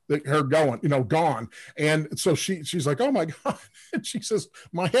her going, gone. And so she's like, oh my God. And she says,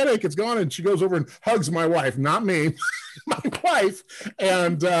 my headache is gone. And she goes over and hugs my wife, not me, my wife.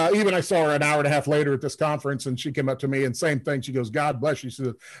 And even I saw her an hour and a half later at this conference, and she came up to me and same thing. She goes, God bless you. She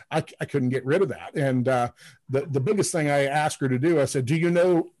said, I couldn't get rid of that. And the biggest thing I asked her to do, I said, do you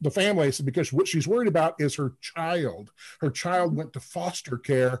know the family? I said, because what she's worried about is her child. Her child went to foster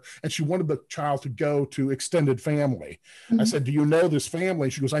care, and she wanted the child to go to extended family. I said, do you know this family?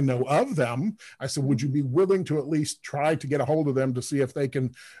 She goes, I know of them. I said, would you be willing to at least try to get a hold of them to see if they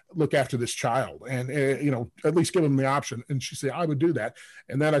can look after this child and, at least give them the option? And she said, I would do that.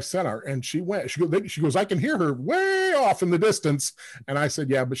 And then I sent her, and she went. She goes, I can hear her way off in the distance. And I said,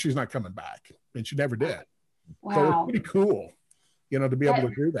 yeah, but she's not coming back. And she never did. Wow. So it's pretty cool, to be able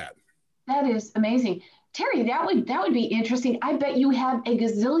to do that. That is amazing. Terry, that would be interesting. I bet you have a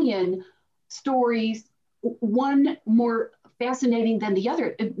gazillion stories, one more fascinating than the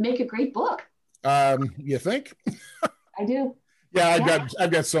other. It'd make a great book. You think? I do. Yeah,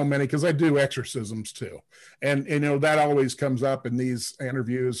 I've got so many because I do exorcisms too. And that always comes up in these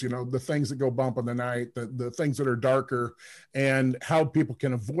interviews, the things that go bump in the night, the things that are darker, and how people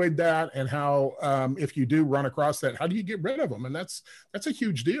can avoid that, and how if you do run across that, how do you get rid of them? And that's a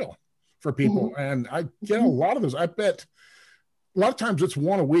huge deal for people. And I get a lot of those. I bet a lot of times it's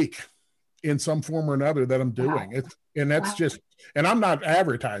one a week in some form or another that I'm doing. That's just, and I'm not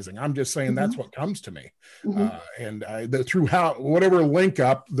advertising. I'm just saying that's what comes to me. And through whatever link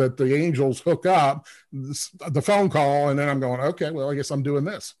up that the angels hook up, the phone call, and then I'm going, okay, well, I guess I'm doing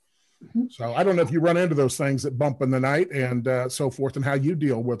this. So I don't know if you run into those things that bump in the night and so forth, and how you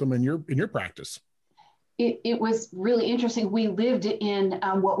deal with them in your practice. It was really interesting. We lived in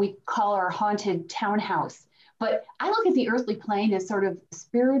what we call our haunted townhouse. But I look at the earthly plane as sort of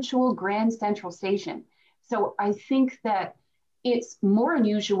spiritual grand central station. So I think that it's more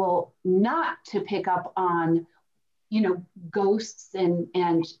unusual not to pick up on, ghosts and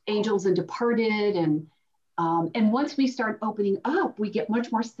angels and departed. And once we start opening up, we get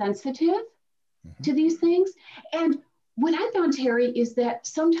much more sensitive to these things. And what I found, Terry, is that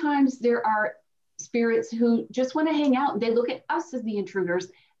sometimes there are spirits who just want to hang out. They look at us as the intruders.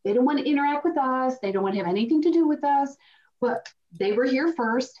 They don't want to interact with us. They don't want to have anything to do with us, but they were here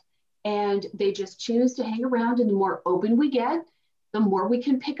first, and they just choose to hang around. And the more open we get, the more we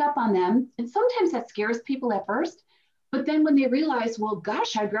can pick up on them. And sometimes that scares people at first, but then when they realize, well,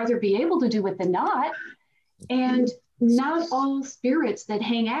 gosh, I'd rather be able to do it than not. And not all spirits that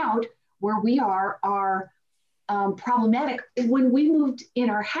hang out where we are problematic. When we moved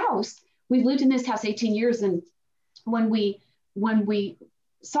in our house, we've lived in this house 18 years. And when we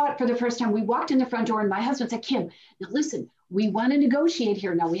saw it for the first time, we walked in the front door, and my husband said, Kim, now listen, we want to negotiate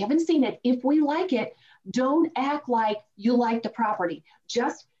here. Now, we haven't seen it. If we like it, don't act like you like the property.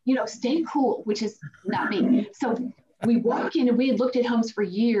 Just, stay cool, which is not me. So we walk in, and we had looked at homes for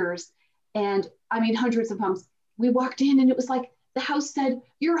years, and hundreds of homes. We walked in, and it was like the house said,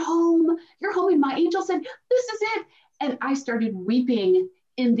 you're home. And my angel said, this is it. And I started weeping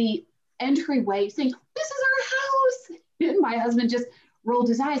in the entryway saying, this is our house. And my husband just rolled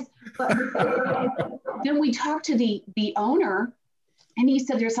his eyes. But then we talked to the owner, and he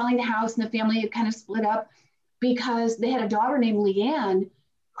said they're selling the house, and the family had kind of split up because they had a daughter named Leanne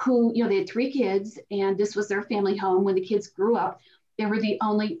who, they had 3 kids, and this was their family home. When the kids grew up, they were the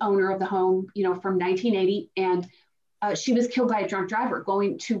only owner of the home, from 1980. And she was killed by a drunk driver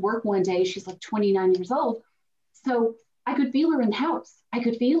going to work one day. She's like 29 years old. So I could feel her in the house. I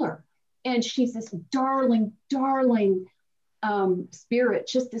could feel her. And she's this darling, darling spirit,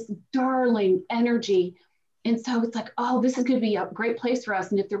 just this darling energy. And so it's like, oh, this is going to be a great place for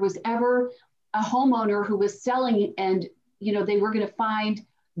us. And if there was ever a homeowner who was selling and, they were going to find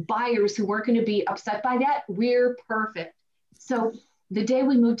buyers who weren't going to be upset by that, we're perfect. So the day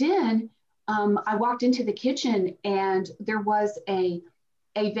we moved in, I walked into the kitchen, and there was a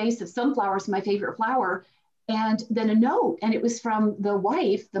vase of sunflowers, my favorite flower, and then a note. And it was from the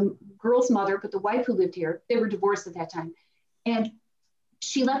wife, the girl's mother, but the wife who lived here. They were divorced at that time. And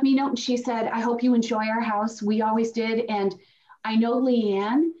she left me a note, and she said, I hope you enjoy our house. We always did. And I know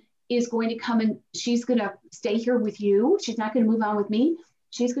Leanne is going to come, and she's going to stay here with you. She's not going to move on with me.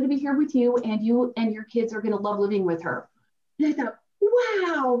 She's going to be here with you, and you and your kids are going to love living with her. And I thought,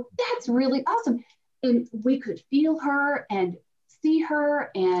 wow, that's really awesome. And we could feel her and see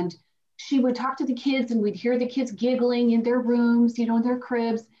her, and she would talk to the kids, and we'd hear the kids giggling in their rooms, in their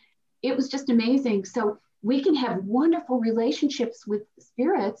cribs. It was just amazing. So we can have wonderful relationships with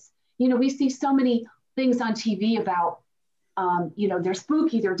spirits. We see so many things on TV about, they're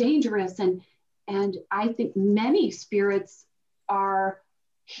spooky, they're dangerous. And I think many spirits are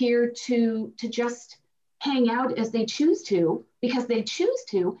here to just hang out as they choose to, because they choose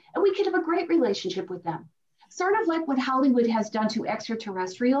to, and we could have a great relationship with them. Sort of like what Hollywood has done to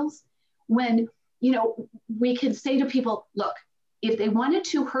extraterrestrials, when, you know, we could say to people, look, if they wanted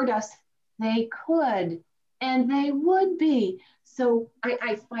to hurt us, they could, and they would be. So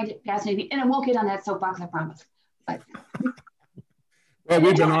I find it fascinating, and I won't get on that soapbox, I promise. But well,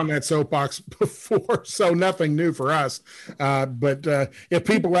 we've been on that soapbox before, so nothing new for us. But if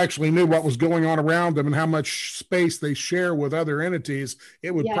people actually knew what was going on around them and how much space they share with other entities,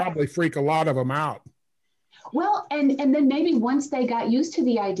 it would probably freak a lot of them out. Well, and then maybe once they got used to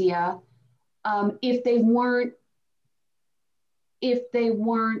the idea, if they weren't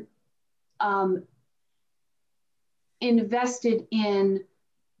invested in,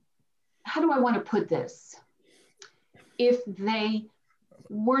 how do I want to put this? If they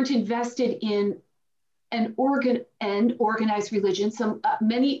weren't invested in an organized religion,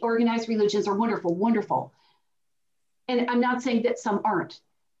 many organized religions are wonderful. And I'm not saying that some aren't,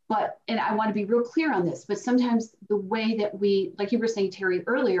 and I want to be real clear on this, but sometimes the way that we, like you were saying, Terry,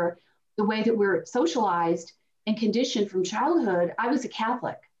 earlier, the way that we're socialized and conditioned from childhood. I was a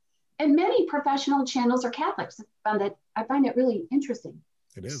Catholic, and many professional channels are Catholics. I find it really interesting.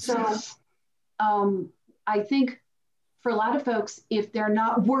 It is. So I think for a lot of folks, if they're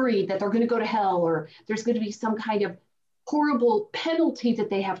not worried that they're going to go to hell, or there's going to be some kind of horrible penalty that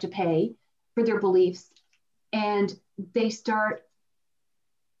they have to pay for their beliefs, and they start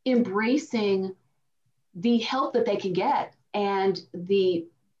embracing the help that they can get and the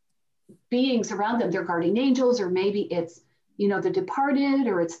beings around them, their guardian angels, or maybe it's, you know, the departed,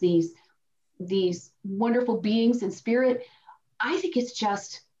 or it's these wonderful beings in spirit. I think it's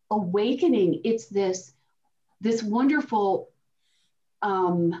just awakening. It's this wonderful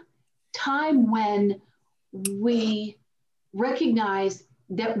time when we recognize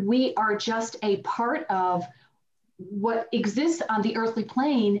that we are just a part of what exists on the earthly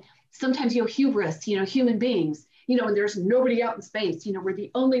plane. Sometimes, you know, hubris, you know, human beings, you know, and there's nobody out in space, you know, we're the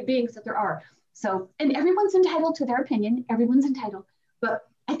only beings that there are. So, and everyone's entitled to their opinion, everyone's entitled, but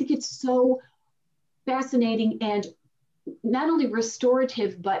I think it's so fascinating and not only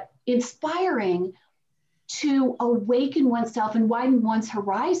restorative, but inspiring to awaken oneself and widen one's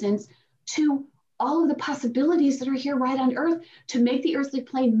horizons to all of the possibilities that are here right on Earth, to make the earthly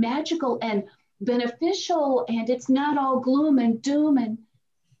plane magical and beneficial, and it's not all gloom and doom. And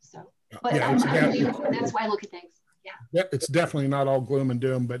so, but yeah, that's why I look at things. Yeah, it's definitely not all gloom and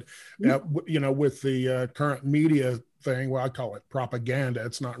doom, but you know, with the current media thing, well, I call it propaganda.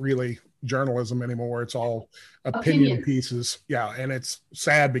 It's not really journalism anymore. It's all opinion pieces. Yeah, and it's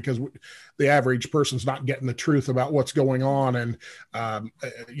sad because the average person's not getting the truth about what's going on, and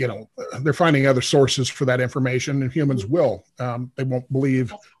you know, they're finding other sources for that information, and humans will. They won't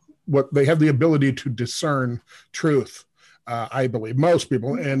believe what they have the ability to discern truth. I believe most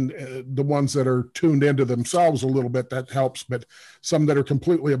people, and the ones that are tuned into themselves a little bit, that helps, but some that are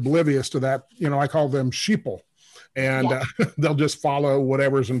completely oblivious to that, you know, I call them sheeple, and they'll just follow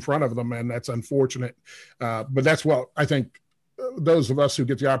whatever's in front of them, and that's unfortunate. But that's what I think those of us who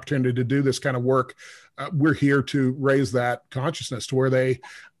get the opportunity to do this kind of work, we're here to raise that consciousness to where they,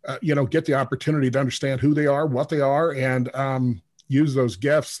 you know, get the opportunity to understand who they are, what they are, and use those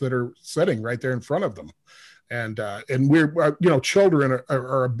gifts that are sitting right there in front of them. And we're, you know, children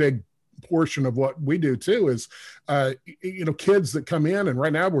are a big portion of what we do too, is, you know, kids that come in, and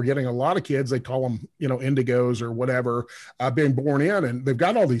right now we're getting a lot of kids, they call them, you know, indigos or whatever, being born in, and they've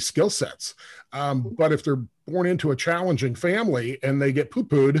got all these skill sets. But if they're born into a challenging family and they get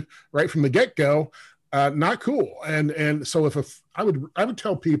poo-pooed right from the get-go, not cool. And so I would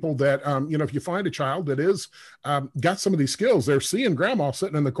tell people that, you know, if you find a child that is got some of these skills, they're seeing grandma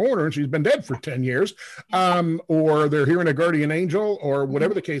sitting in the corner and she's been dead for 10 years, or they're hearing a guardian angel, or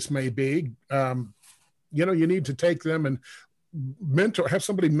whatever the case may be, you know, you need to take them and have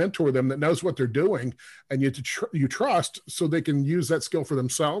somebody mentor them that knows what they're doing, and you trust, so they can use that skill for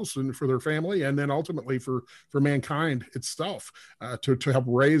themselves and for their family, and then ultimately for mankind itself, to help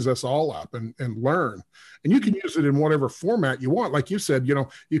raise us all up and learn. And you can use it in whatever format you want. Like you said, you know,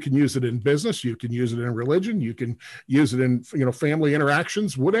 you can use it in business, you can use it in religion, you can use it in, you know, family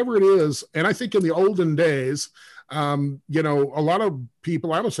interactions, whatever it is. And I think in the olden days, you know, a lot of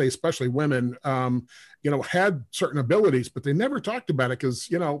people, I would say especially women, had certain abilities, but they never talked about it because,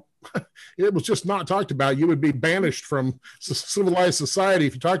 it was just not talked about. You would be banished from civilized society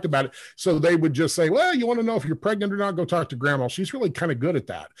if you talked about it. So they would just say, well, you want to know if you're pregnant or not, go talk to grandma. She's really kind of good at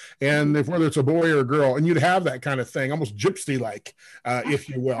that. And whether it's a boy or a girl, and you'd have that kind of thing, almost gypsy-like, if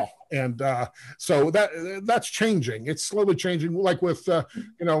you will. And so that's changing. It's slowly changing, like with,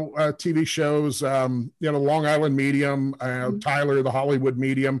 TV shows, Long Island Medium, Tyler, the Hollywood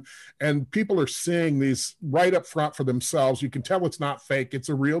Medium, and people are seeing these right up front for themselves. You can tell it's not fake. It's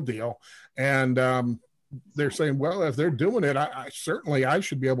a real deal. And they're saying, well, if they're doing it, I certainly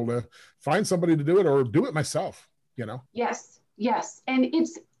should be able to find somebody to do it or do it myself, Yes. And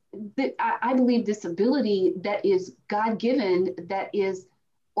it's, I believe this ability that is God-given, that is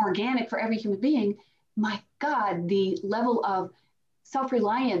organic for every human being. My God, the level of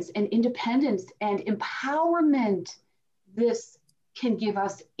self-reliance and independence and empowerment this can give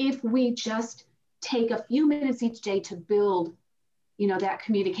us if we just take a few minutes each day to build, that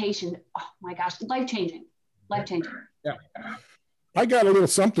communication. Oh my gosh, life-changing. Yeah. I got a little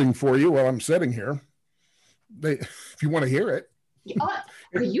something for you while I'm sitting here. If you want to hear it. Oh,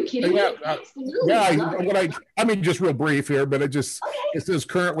 are you kidding me? Absolutely. I mean, just real brief here, but it says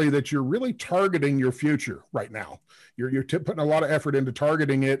currently that you're really targeting your future right now. You're putting a lot of effort into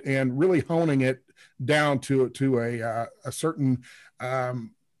targeting it and really honing it down to a certain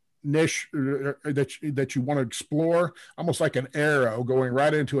niche that you want to explore, almost like an arrow going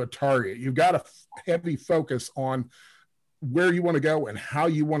right into a target. You've got a heavy focus on where you want to go and how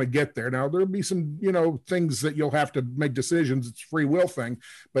you want to get there. Now, there'll be some, things that you'll have to make decisions. It's a free will thing.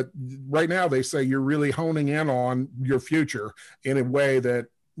 But right now they say you're really honing in on your future in a way that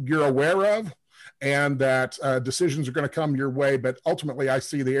you're aware of, and that decisions are going to come your way. But ultimately, I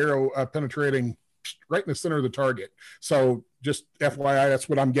see the arrow penetrating right in the center of the target. So just FYI, that's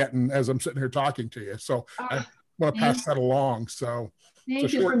what I'm getting as I'm sitting here talking to you. So I want to pass that along. So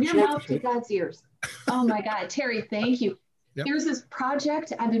thank you. From your mouth to God's ears. Oh my God, Terry, thank you. Yep. Here's this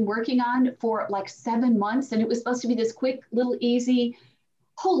project I've been working on for like 7 months, and it was supposed to be this quick, little, easy.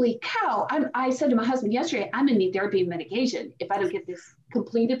 Holy cow. I said to my husband yesterday, I'm going to need therapy and medication if I don't get this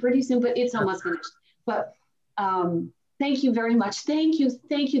completed pretty soon, but it's almost finished. But thank you very much. Thank you.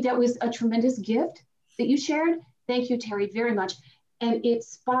 That was a tremendous gift that you shared. Thank you, Terry, very much. And it's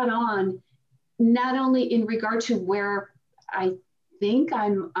spot on, not only in regard to where I think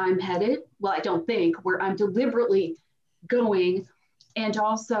I'm headed. Well, I don't think, where I'm deliberately going, and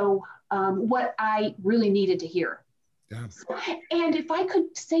also what I really needed to hear. Yeah. And if I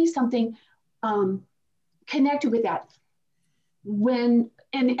could say something connected with that, and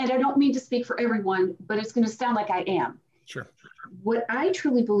I don't mean to speak for everyone, but it's going to sound like I am. Sure. What I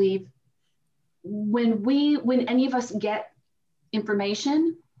truly believe, when any of us get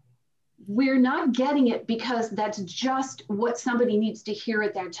information, we're not getting it because that's just what somebody needs to hear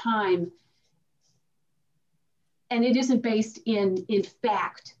at that time. And it isn't based in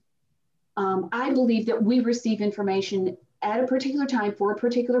fact. I believe that we receive information at a particular time for a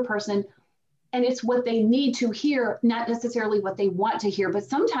particular person, and it's what they need to hear, not necessarily what they want to hear, but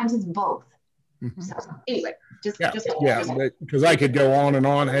sometimes it's both. Mm-hmm. So anyway, because I could go on and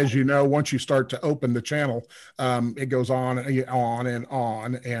on. As you know, once you start to open the channel, it goes on and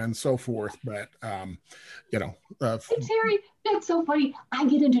on and so forth. But hey, Terry, that's so funny. I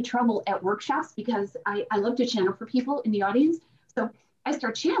get into trouble at workshops because I love to channel for people in the audience. So I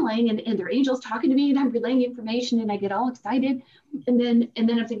start channeling, and their angels talking to me, and I'm relaying information, and I get all excited, and then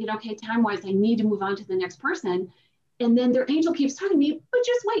I'm thinking, okay, time wise, I need to move on to the next person, and then their angel keeps talking to me, but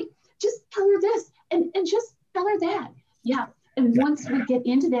just wait. Just tell her this and just tell her that. Yeah. And once we get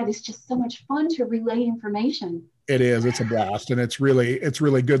into that, it's just so much fun to relay information. It is. It's a blast. And it's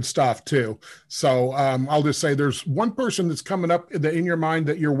really good stuff too. So I'll just say there's one person that's coming up in your mind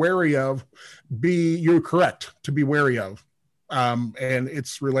that you're wary of. You're correct to be wary of. And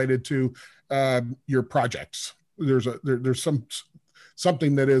it's related to your projects. There's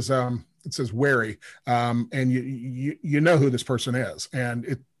something that is, it says wary, and you know who this person is,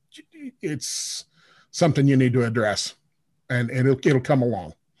 and it's something you need to address, and it'll come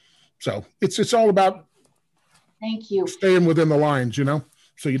along. So it's all about, thank you, staying within the lines,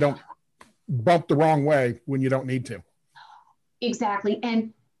 so you don't bump the wrong way when you don't need to. Exactly.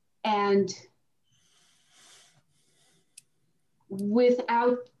 And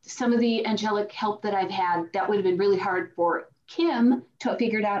without some of the angelic help that I've had, that would have been really hard for Kim to have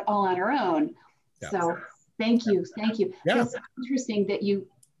figured out all on her own. Yeah. So thank you. Yeah. It's interesting that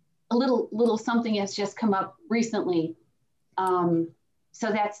a little something has just come up recently. So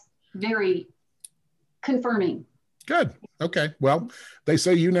that's very confirming. Good. Okay. Well, they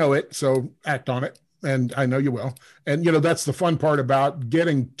say you know it, so act on it. And I know you will. And, that's the fun part about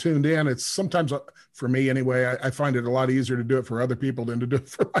getting tuned in. It's sometimes, for me anyway, I find it a lot easier to do it for other people than to do it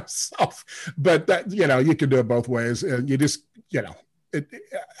for myself. But that, you can do it both ways. And you just,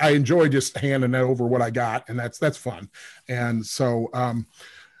 I enjoy just handing over what I got. And that's fun. And so,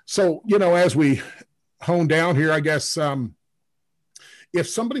 as we hone down here, I guess, if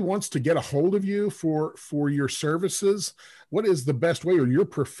somebody wants to get a hold of you for your services, what is the best way or your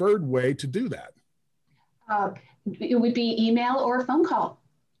preferred way to do that? It would be email or phone call,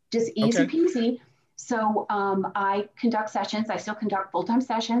 just easy peasy. So I conduct sessions. I still conduct full-time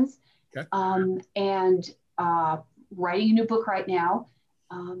sessions, and writing a new book right now,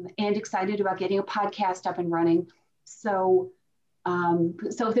 and excited about getting a podcast up and running. So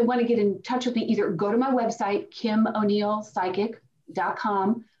if they want to get in touch with me, either go to my website,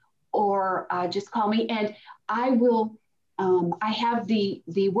 KimO'NeillPsychic.com, or just call me, and I will. I have the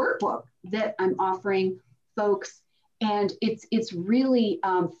workbook that I'm offering folks, and it's really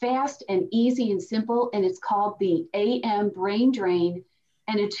fast and easy and simple, and it's called the AM Brain Drain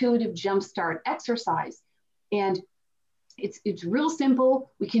and Intuitive Jumpstart Exercise, and it's real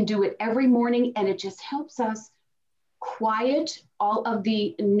simple. We can do it every morning, and it just helps us quiet all of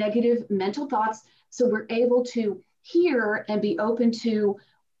the negative mental thoughts, so we're able to hear and be open to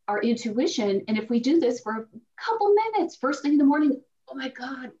our intuition. And if we do this for a couple minutes first thing in the morning, oh my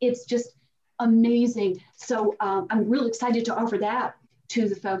God, it's just amazing. So I'm really excited to offer that to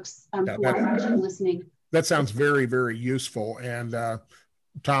the folks who are actually listening. That sounds very, very useful. And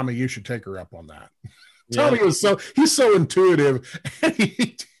Tommy, you should take her up on that. Yeah. Tommy he's so intuitive.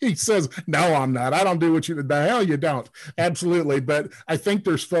 He says, no, I'm not. I don't do what you, the hell you don't. Absolutely. But I think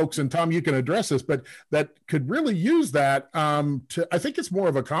there's folks, and Tom, you can address this, but that could really use that I think it's more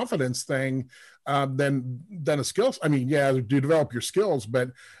of a confidence thing than a skills. I mean, yeah, to develop your skills,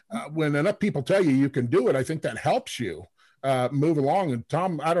 but when enough people tell you can do it, I think that helps you move along. And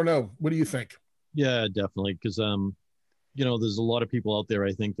Tom, I don't know. What do you think? Yeah, definitely. Because, there's a lot of people out there,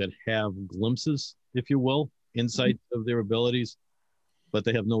 I think, that have glimpses, if you will, insight of their abilities, but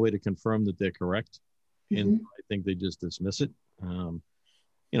they have no way to confirm that they're correct. And I think they just dismiss it.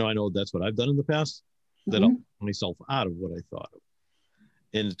 I know that's what I've done in the past, that I'll put myself out of what I thought of.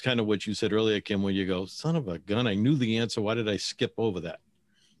 And it's kind of what you said earlier, Kim, when you go, son of a gun, I knew the answer. Why did I skip over that?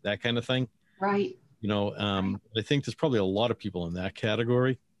 That kind of thing. Right. I think there's probably a lot of people in that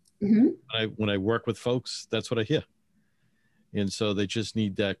category. When I work with folks, that's what I hear. And so they just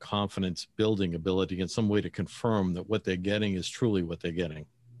need that confidence building ability and some way to confirm that what they're getting is truly what they're getting.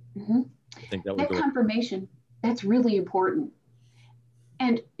 I think that confirmation, that's really important.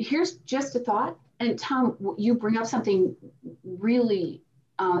 And here's just a thought. And Tom, you bring up something really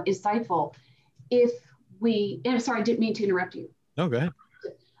insightful. I'm sorry, I didn't mean to interrupt you. No, go ahead.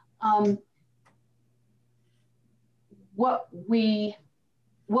 What we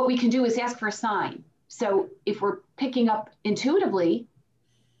can do is ask for a sign. So if we're picking up intuitively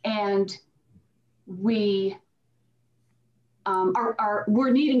and we we're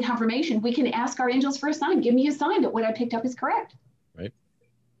needing confirmation, we can ask our angels for a sign. Give me a sign that what I picked up is correct. Right.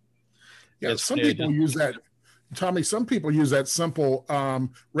 Yeah, some people use that. Tommy, some people use that simple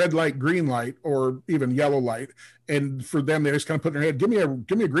red light, green light, or even yellow light. And for them, they just kind of put in their head, give me a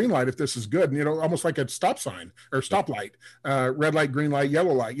green light if this is good. And, almost like a stop sign or stoplight, red light, green light,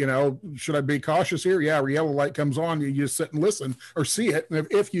 yellow light, should I be cautious here? Yeah. Yellow light comes on, you just sit and listen or see it. And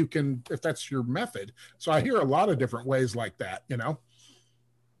if that's your method. So I hear a lot of different ways like that, Yeah.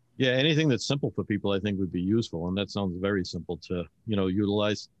 Anything that's simple for people, I think would be useful. And that sounds very simple to,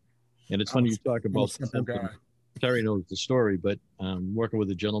 utilize. And it's funny you talk about simple guy. Terry knows the story, but working with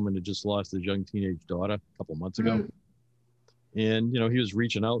a gentleman who just lost his young teenage daughter a couple of months ago. And, he was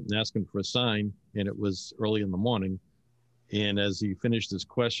reaching out and asking for a sign, and it was early in the morning. And as he finished his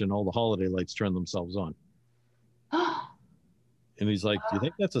question, all the holiday lights turned themselves on. And he's like, do you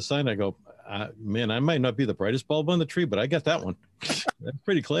think that's a sign? I go, man, I might not be the brightest bulb on the tree, but I got that one. That's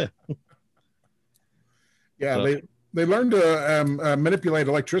pretty clear. Yeah, so, they learn to manipulate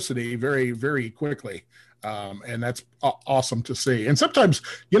electricity very, very quickly. And that's awesome to see. And sometimes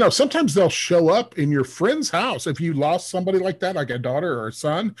they'll show up in your friend's house. If you lost somebody like that, like a daughter or a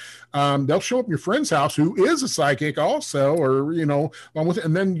son, they'll show up in your friend's house who is a psychic also, or, along with it.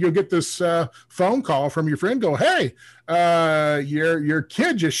 And then you'll get this phone call from your friend go, hey, your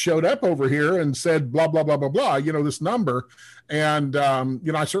kid just showed up over here and said, blah, blah, blah, blah, blah, this number. And,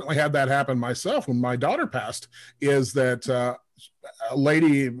 I certainly had that happen myself when my daughter passed, is that a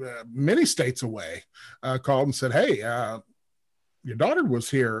lady many states away called and said, hey, your daughter was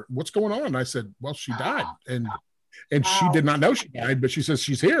here. What's going on? And I said, well, she died. And And she Wow. did not know she died, but she says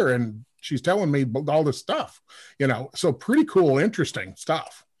she's here and she's telling me all this stuff, so pretty cool, interesting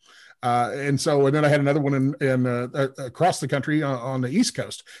stuff. And then I had another one in across the country on the East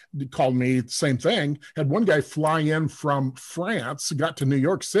Coast. He called me, same thing. Had one guy fly in from France, got to New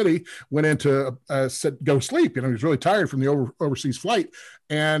York City, went into go sleep. He was really tired from the overseas flight,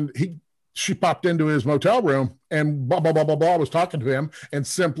 and she popped into his motel room and blah, blah, blah, blah, blah, was talking to him and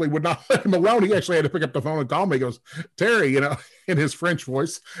simply would not let him alone. He actually had to pick up the phone and call me. He goes, Terry, in his French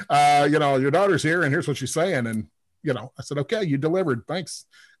voice, your daughter's here and here's what she's saying. And, I said, okay, you delivered. Thanks.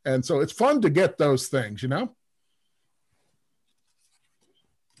 And so it's fun to get those things,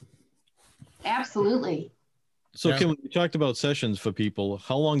 Absolutely. So Yeah. Kim, we talked about sessions for people.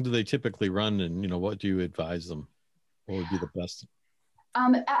 How long do they typically run? And, what do you advise them? What would be the best?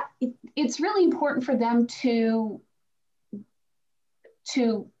 It's really important for them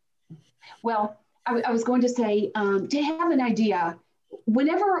I was going to say, to have an idea,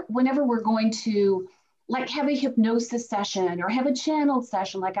 whenever we're going to like have a hypnosis session or have a channeled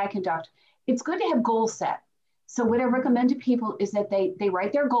session like I conduct, it's good to have goals set. So what I recommend to people is that they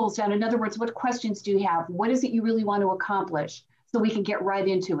write their goals down. In other words, what questions do you have? What is it you really want to accomplish? So we can get right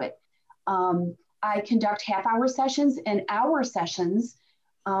into it. I conduct half-hour sessions and hour sessions.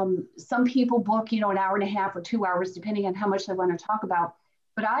 Some people book, an hour and a half or 2 hours, depending on how much they want to talk about.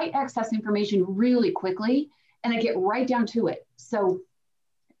 But I access information really quickly and I get right down to it. So,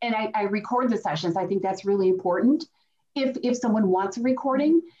 and I record the sessions. I think that's really important. If someone wants a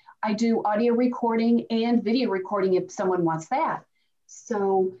recording, I do audio recording and video recording if someone wants that.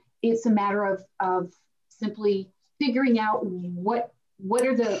 So it's a matter of simply figuring out what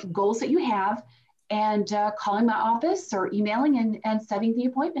are the goals that you have and calling my office or emailing and setting the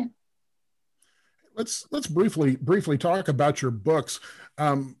appointment. Let's briefly talk about your books.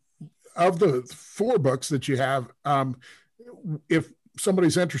 Of the 4 books that you have, if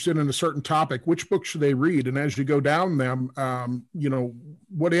somebody's interested in a certain topic, which book should they read? And as you go down them,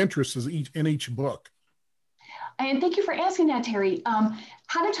 what interest is in each book? And thank you for asking that, Terry.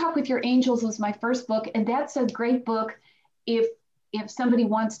 How to Talk with Your Angels was my first book, and that's a great book if somebody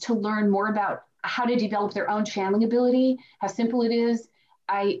wants to learn more about how to develop their own channeling ability, how simple it is.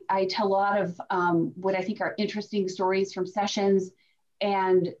 I tell a lot of what I think are interesting stories from sessions,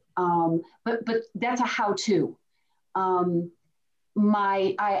 and but that's a how-to. I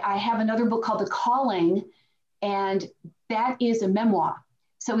have another book called The Calling, and that is a memoir.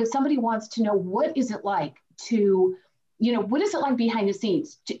 So if somebody wants to know what is it like to, what is it like behind the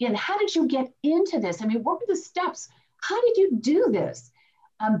scenes, and how did you get into this? I mean, what were the steps? How did you do this?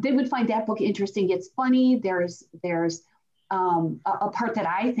 They would find that book interesting. It's funny. There's a part that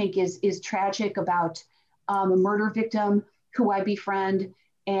I think is tragic about a murder victim who I befriend,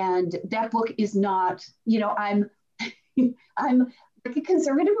 and that book is not, I'm like a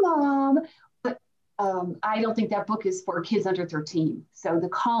conservative mom, but I don't think that book is for kids under 13. So The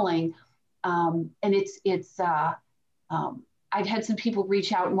Calling, and I've had some people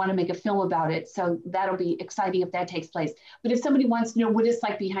reach out and want to make a film about it. So that'll be exciting if that takes place. But if somebody wants to know what it's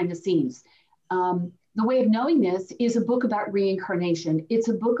like behind the scenes, The Way of Knowing This is a book about reincarnation. It's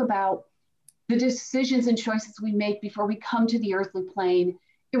a book about the decisions and choices we make before we come to the earthly plane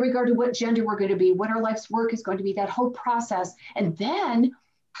in regard to what gender we're going to be, what our life's work is going to be, that whole process. And then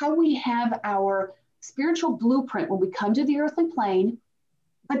how we have our spiritual blueprint when we come to the earthly plane,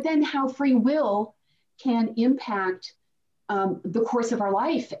 but then how free will can impact the course of our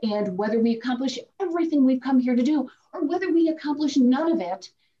life, and whether we accomplish everything we've come here to do or whether we accomplish none of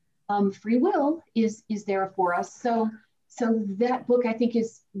it. Free will is there for us. So that book, I think,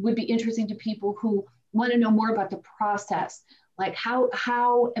 would be interesting to people who want to know more about the process, like how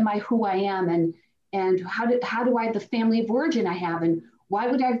am I who I am, and how do I have the family of origin I have, and why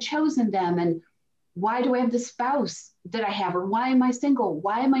would I have chosen them, and why do I have the spouse that I have, or why am I single?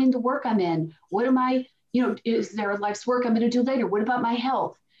 Why am I in the work I'm in? What am I, is there a life's work I'm going to do later? What about my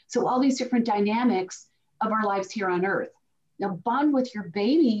health? So all these different dynamics of our lives here on earth. Now, Bond with Your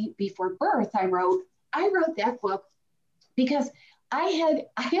Baby Before Birth, I wrote that book because I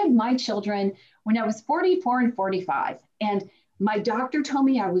had my children when I was 44 and 45, and my doctor told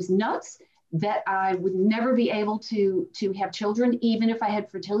me I was nuts, that I would never be able to have children, even if I had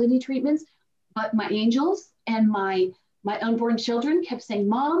fertility treatments. But my angels and my unborn children kept saying,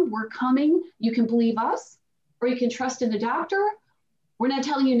 Mom, we're coming. You can believe us, or you can trust in the doctor. We're not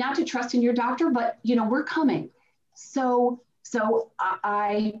telling you not to trust in your doctor, but we're coming. So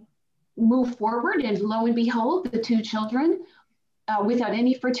I moved forward, and lo and behold, the 2 children without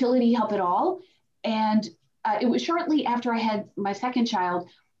any fertility help at all. And it was shortly after I had my second child,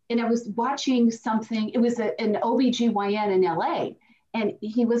 and I was watching something. It was an OBGYN in LA, and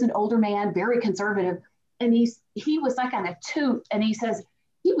he was an older man, very conservative, and he was like on a toot, and he says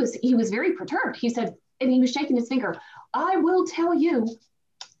he was very perturbed. He said, and he was shaking his finger. I will tell you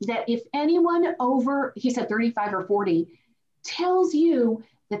that if anyone over, he said 35 or 40, tells you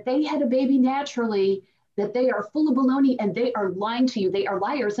that they had a baby naturally, that they are full of baloney and they are lying to you, they are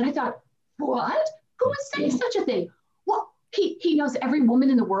liars. And I thought, what? Who would say such a thing? Well, he knows every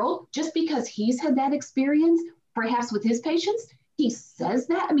woman in the world just because he's had that experience, perhaps with his patients. He says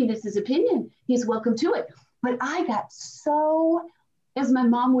that. I mean, it's his opinion. He's welcome to it. But I got so, as my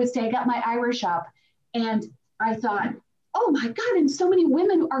mom would say, I got my Irish up, and I thought, oh my God, and so many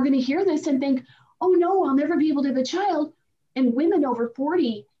women are going to hear this and think, oh no, I'll never be able to have a child. And women over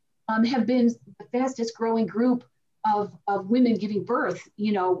 40 have been the fastest growing group of women giving birth,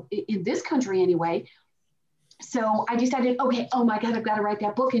 in this country anyway. So I decided, okay, oh my God, I've got to write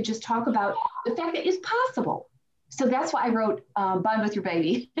that book and just talk about the fact that it's possible. So that's why I wrote Bond with Your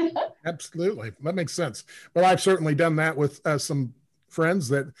Baby. Absolutely. That makes sense. But I've certainly done that with some friends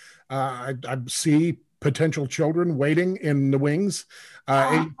that I see potential children waiting in the wings.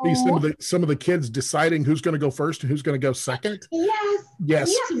 And see some of the kids deciding who's going to go first and who's going to go second. Yes.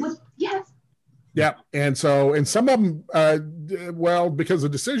 Yes. Yes. Yeah. And some of them, because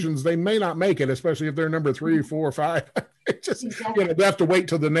of decisions, they may not make it, especially if they're number 3, 4, or 5. Just, exactly. They have to wait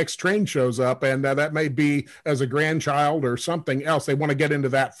till the next train shows up. And that may be as a grandchild or something else. They want to get into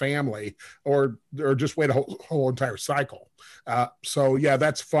that family or just wait a whole entire cycle. So yeah,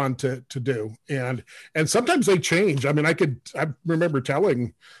 that's fun to do. And sometimes they change. I mean, I remember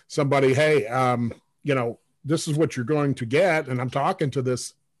telling somebody, hey, this is what you're going to get. And I'm talking to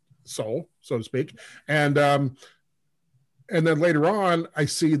this soul, so to speak. And then later on, I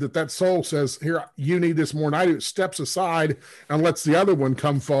see that soul says, here, you need this more than I do. It steps aside and lets the other one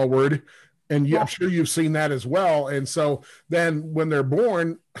come forward. And I'm sure you've seen that as well. And so then when they're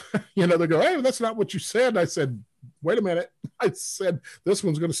born, they go, hey, that's not what you said. I said, wait a minute. I said, this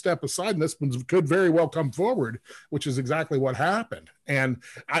one's going to step aside and this one could very well come forward, which is exactly what happened. And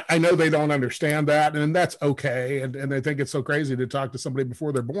I know they don't understand that, and that's okay. And they think it's so crazy to talk to somebody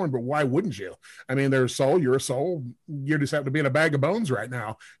before they're born, but why wouldn't you? I mean, they're a soul, you're a soul. You just happen to be in a bag of bones right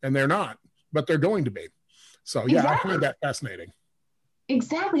now, and they're not, but they're going to be. So yeah, exactly. I find that fascinating.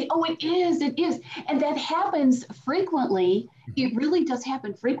 Exactly. Oh, it is. It is. And that happens frequently. It really does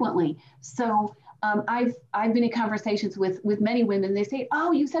happen frequently. So I've been in conversations with many women. They say,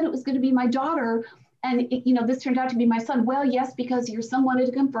 oh, you said it was going to be my daughter. And this turned out to be my son. Well, yes, because your son wanted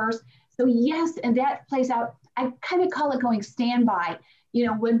to come first. So yes, and that plays out. I kind of call it going standby.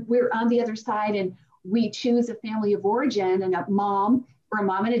 When we're on the other side and we choose a family of origin and a mom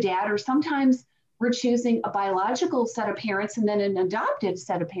and a dad, or sometimes we're choosing a biological set of parents and then an adopted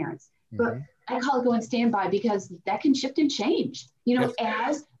set of parents. Mm-hmm. But I call it going standby because that can shift and change, yes.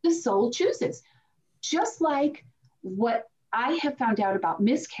 As the soul chooses. Just like what I have found out about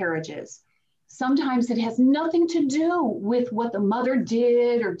miscarriages, sometimes it has nothing to do with what the mother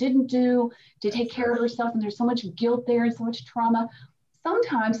did or didn't do to take care of herself, and there's so much guilt there and so much trauma.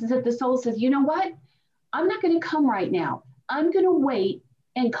 Sometimes it's that the soul says, you know what? I'm not going to come right now. I'm going to wait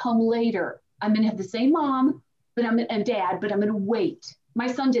and come later. I'm going to have the same mom and dad, but I'm going to wait. My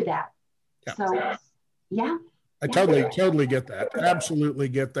son did that. Yeah. So, yeah. I totally get that. Absolutely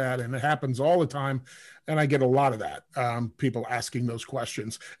get that. And it happens all the time. And I get a lot of that, people asking those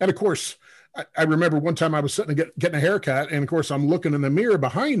questions. And of course, I remember one time I was sitting getting a haircut. And of course, I'm looking in the mirror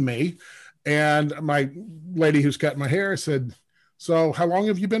behind me. And my lady who's cutting my hair said, so how long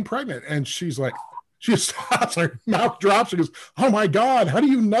have you been pregnant? And she's like, she stops, her mouth drops. She goes, oh my God, how do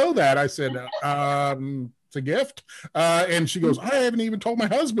you know that? I said, it's a gift. And she goes, I haven't even told my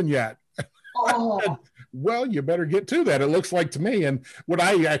husband yet. Oh. Well, you better get to that. It looks like to me. And what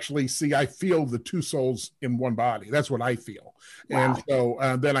I actually see, I feel the two souls in one body. That's what I feel. Wow. And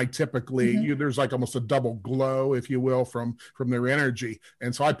so then I typically, there's like almost a double glow, if you will, from their energy.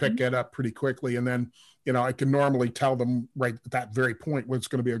 And so I pick it up pretty quickly. And then, I can normally tell them right at that very point whether it's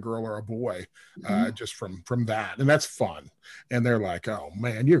going to be a girl or a boy, just from that. And that's fun. And they're like, oh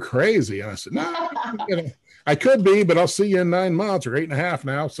man, you're crazy. And I said, no, I could be, but I'll see you in 9 months or 8.5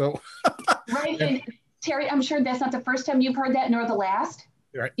 now. So. Right. And Terry, I'm sure that's not the first time you've heard that, nor the last.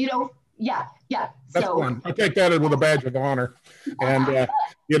 Right. Yeah. That's fun. I take that with a badge of honor. And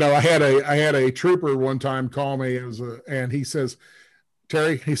I had a trooper one time call me, and he says,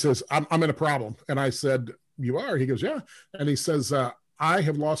 Terry, he says, I'm in a problem. And I said, you are? He goes, yeah. And he says, I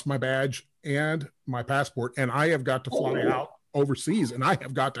have lost my badge and my passport, and I have got to fly out overseas, and I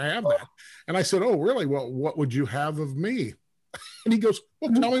have got to have that. And I said, oh, really? Well, what would you have of me? And he goes,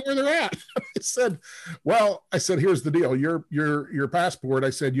 well, tell me where they're at. I said, here's the deal. Your passport, I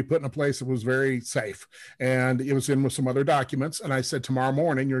said, you put in a place that was very safe, and it was in with some other documents. And I said, tomorrow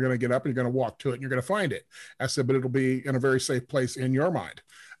morning, you're going to get up and you're going to walk to it and you're going to find it. I said, but it'll be in a very safe place in your mind.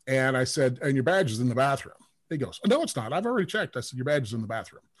 And I said, and your badge is in the bathroom. He goes, oh, no, it's not. I've already checked. I said, your badge is in the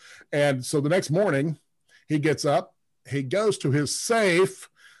bathroom. And so the next morning he gets up, he goes to his safe,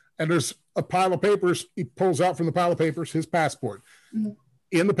 and there's a pile of papers. He pulls out from the pile of papers his passport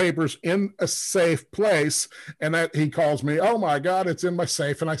in the papers in a safe place. And that he calls me, oh my God, it's in my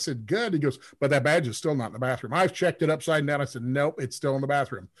safe. And I said, good. He goes, but that badge is still not in the bathroom. I've checked it upside down. I said, nope, it's still in the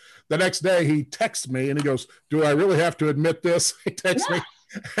bathroom. The next day he texts me and he goes, do I really have to admit this? He texts me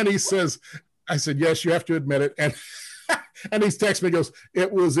and he says, I said, yes, you have to admit it. And he's texting me, goes,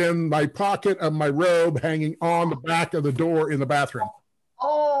 it was in my pocket of my robe hanging on the back of the door in the bathroom.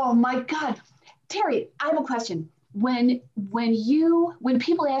 Oh my God. Terry, I have a question. When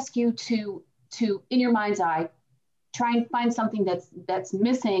people ask you to in your mind's eye try and find something that's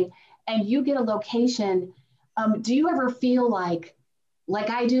missing, and you get a location, do you ever feel like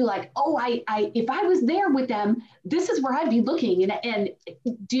I do, like, oh, I if I was there with them, this is where I'd be looking? And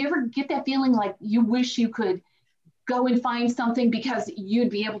do you ever get that feeling like you wish you could go and find something because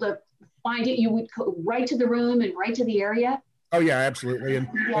you'd be able to find it? You would go right to the room and right to the area? Oh yeah, absolutely. And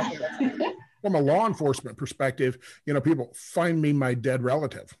from a law enforcement perspective, people find me my dead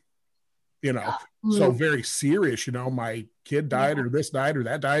relative, so very serious, my kid died or this died or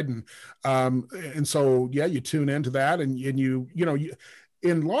that died. And so, yeah, you tune into that, and you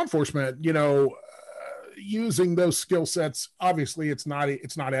in law enforcement, using those skill sets, obviously it's not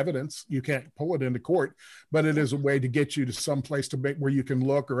evidence. You can't pull it into court, but it is a way to get you to some place where you can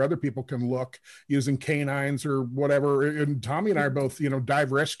look, or other people can look, using canines or whatever. And Tommy and I are both,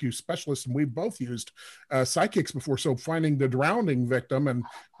 dive rescue specialists, and we've both used psychics before. So finding the drowning victim, and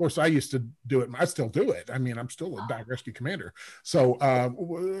of course I used to do it, and I still do it. I mean, I'm still a dive rescue commander. So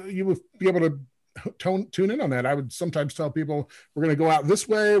you would be able to tune in on that. I would sometimes tell people, we're going to go out this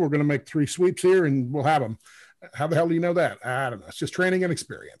way, we're going to make 3 sweeps here, and we'll have them. How the hell do you know that? I don't know. It's just training and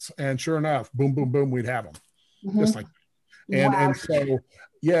experience. And sure enough, boom, boom, boom, we'd have them. Just like that. And so,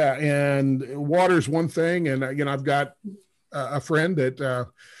 yeah, and water's one thing. And, I've got a friend that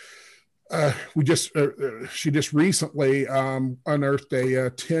she just recently unearthed a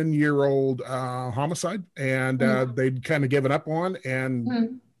 10-year-old homicide, and they'd kind of given up on,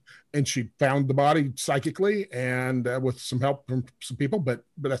 and she found the body psychically, and with some help from some people, but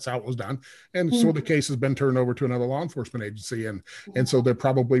that's how it was done. And so the case has been turned over to another law enforcement agency. And so they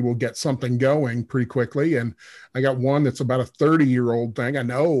probably will get something going pretty quickly. And I got one that's about a 30-year-old thing. I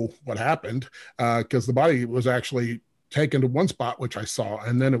know what happened because the body was actually taken to one spot, which I saw,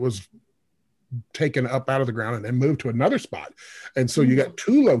 and then it was taken up out of the ground and then moved to another spot. And so you got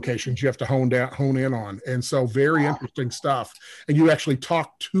 2 locations you have to hone in on. And so very interesting stuff. And you actually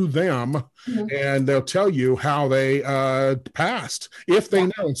talk to them and they'll tell you how they passed, if they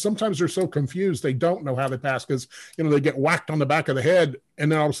know. And sometimes they're so confused, they don't know how they passed, because, they get whacked on the back of the head, and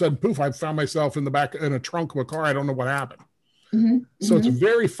then all of a sudden, poof, I found myself in a trunk of a car. I don't know what happened. So it's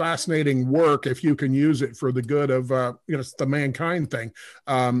very fascinating work if you can use it for the good of, it's the mankind thing.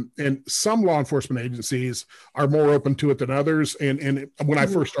 And some law enforcement agencies are more open to it than others. And when I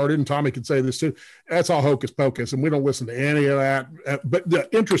first started, and Tommy could say this too, that's all hocus pocus, and we don't listen to any of that. But the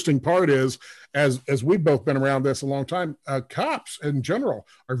interesting part is, as we've both been around this a long time, cops in general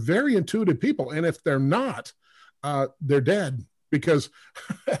are very intuitive people. And if they're not, they're dead. Because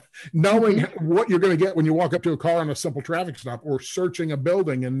knowing what you're going to get when you walk up to a car on a simple traffic stop, or searching a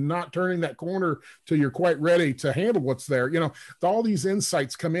building and not turning that corner till you're quite ready to handle what's there, all these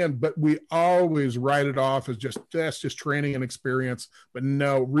insights come in, but we always write it off as that's just training and experience. But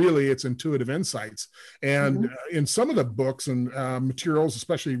no, really, it's intuitive insights. And in some of the books and materials,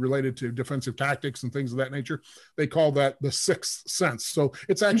 especially related to defensive tactics and things of that nature, they call that the 6th sense. So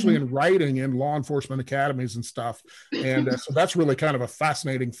it's actually in writing in law enforcement academies and stuff. And so that's really kind of a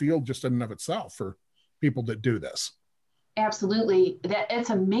fascinating field just in and of itself for people that do this. Absolutely.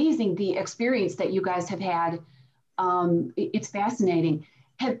 It's amazing, the experience that you guys have had. It's fascinating.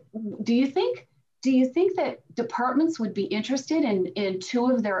 Do you think that departments would be interested in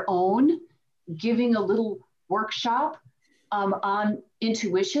 2 of their own giving a little workshop on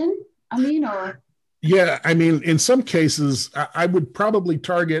intuition? Yeah, in some cases I would probably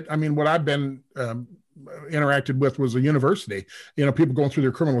target, what I've been interacted with was a university, people going through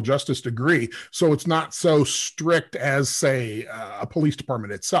their criminal justice degree. So it's not so strict as, say, a police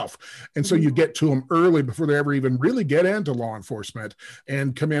department itself. And so you get to them early before they ever even really get into law enforcement,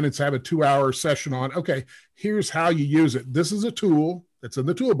 and come in and have a 2-hour session on, okay, here's how you use it. This is a tool that's in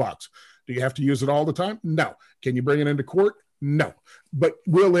the toolbox. Do you have to use it all the time? No. Can you bring it into court? No. But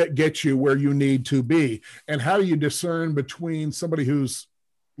will it get you where you need to be? And how do you discern between somebody who's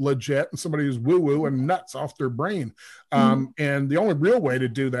legit and somebody who's woo-woo and nuts off their brain? And the only real way to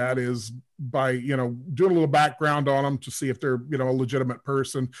do that is by, doing a little background on them to see if they're, a legitimate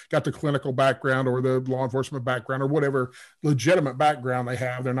person, got the clinical background or the law enforcement background or whatever legitimate background they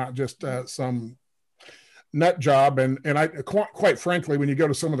have. They're not just some nut job. And I quite frankly, when you go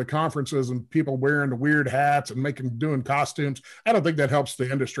to some of the conferences and people wearing the weird hats and doing costumes, I don't think that helps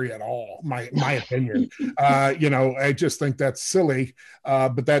the industry at all. My opinion. I just think that's silly.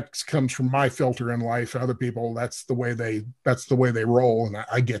 But that comes from my filter in life. Other people, that's the way they roll, and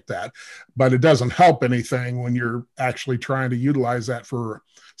I get that. But it doesn't help anything when you're actually trying to utilize that for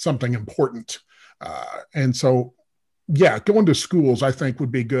something important. And so, yeah, going to schools, I think,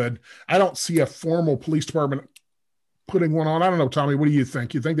 would be good. I don't see a formal police department putting one on. I don't know, Tommy, what do you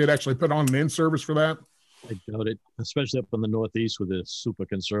think? You think they'd actually put on an in-service for that? I doubt it, especially up in the Northeast with the super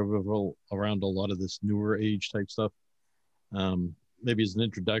conservative around a lot of this newer age type stuff. Maybe as an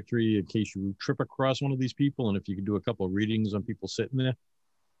introductory in case you trip across one of these people, and if you could do a couple of readings on people sitting there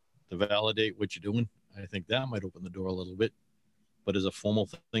to validate what you're doing, I think that might open the door a little bit. But as a formal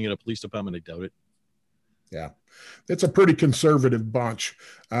thing at a police department, I doubt it. Yeah, it's a pretty conservative bunch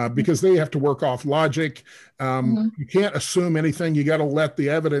because they have to work off logic. You can't assume anything. You got to let the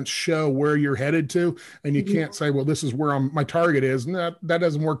evidence show where you're headed to, and you can't say, "Well, this is where my target is." And that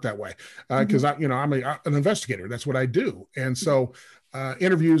doesn't work that way because I'm an investigator. That's what I do, and so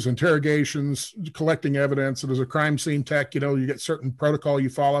interviews, interrogations, collecting evidence. And as a crime scene tech, you get certain protocol you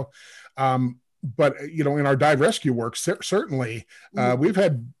follow. But in our dive rescue work, certainly we've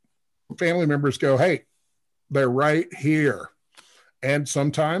had family members go, "Hey, they're right here." And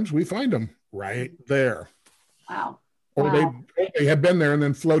sometimes we find them right there. Wow. Or they have been there and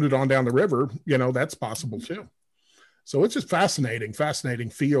then floated on down the river. That's possible too. So it's just fascinating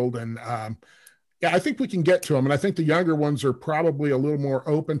field. And I think we can get to them. And I think the younger ones are probably a little more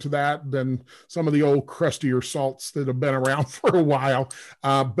open to that than some of the old crustier salts that have been around for a while.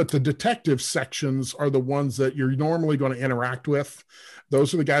 But the detective sections are the ones that you're normally going to interact with.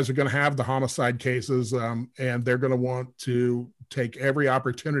 Those are the guys who are going to have the homicide cases, and they're going to want to take every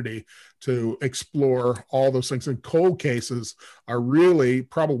opportunity to explore all those things. And cold cases are really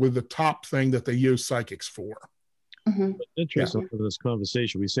probably the top thing that they use psychics for. Interesting for this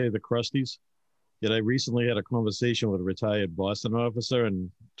conversation. We say the crusties, yet I recently had a conversation with a retired Boston officer and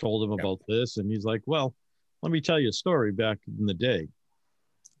told him about this. And he's like, well, let me tell you a story back in the day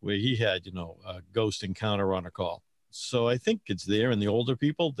where he had, a ghost encounter on a call. So I think it's there in the older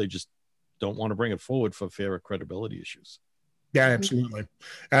people. They just don't want to bring it forward for fear of credibility issues. Yeah, absolutely.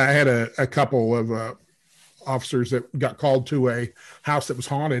 I had a couple of officers that got called to a house that was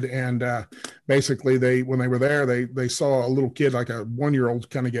haunted. And basically when they were there, they saw a little kid, like a 1-year-old,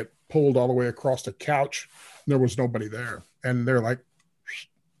 kind of get pulled all the way across the couch. And there was nobody there. And they're like,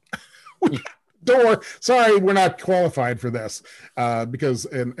 door, sorry, we're not qualified for this. Because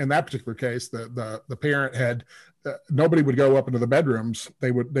in that particular case, the parent had, nobody would go up into the bedrooms.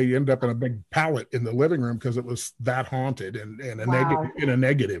 They end up in a big pallet in the living room because it was that haunted and in a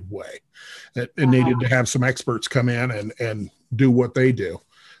negative way. It needed to have some experts come in and do what they do.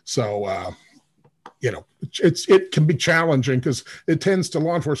 So, it can be challenging because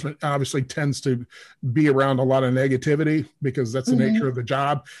law enforcement obviously tends to be around a lot of negativity because that's the nature of the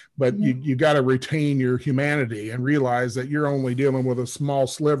job. But you got to retain your humanity and realize that you're only dealing with a small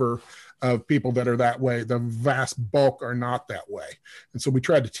sliver of people that are that way. The vast bulk are not that way. And so we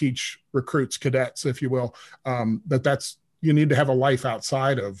try to teach recruits, cadets, if you will, you need to have a life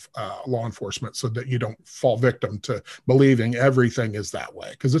outside of law enforcement so that you don't fall victim to believing everything is that way,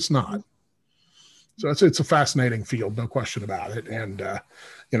 because it's not. So it's a fascinating field, no question about it. And,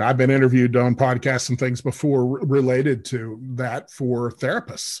 I've been interviewed on podcasts and things before related to that for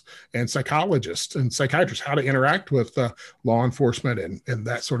therapists and psychologists and psychiatrists, how to interact with law enforcement and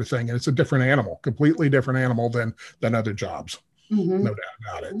that sort of thing. And it's a different animal, completely different animal than other jobs. No doubt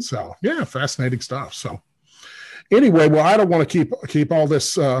about it. So, yeah, fascinating stuff. So anyway, well, I don't want to keep all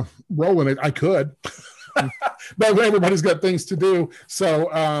this rolling. I could. But everybody's got things to do. So,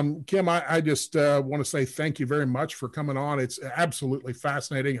 Kim, I just want to say thank you very much for coming on. It's absolutely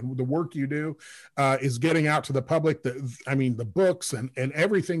fascinating. And the work you do is getting out to the public. The books and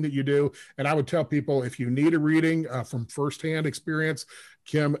everything that you do. And I would tell people, if you need a reading from firsthand experience,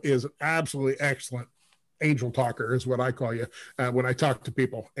 Kim is absolutely excellent. Angel talker is what I call you when I talk to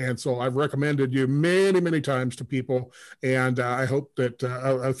people. And so I've recommended you many, many times to people. And I hope that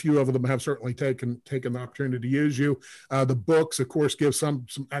a few of them have certainly taken the opportunity to use you. The books, of course, give some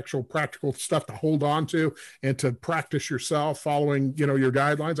actual practical stuff to hold on to and to practice yourself following, your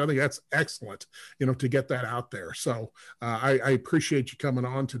guidelines. I think that's excellent, to get that out there. So I appreciate you coming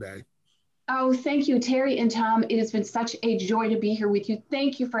on today. Oh, thank you, Terry and Tom. It has been such a joy to be here with you.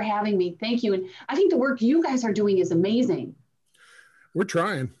 Thank you for having me. Thank you. And I think the work you guys are doing is amazing. We're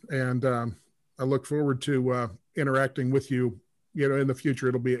trying. And I look forward to interacting with you, in the future.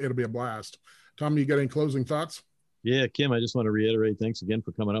 It'll be a blast. Tom, you got any closing thoughts? Yeah, Kim, I just want to reiterate, thanks again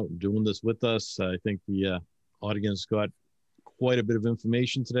for coming out and doing this with us. I think the audience got quite a bit of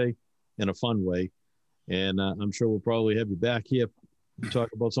information today in a fun way. And I'm sure we'll probably have you back here talk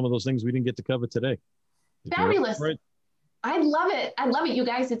about some of those things we didn't get to cover today. Fabulous. Right. I love it. You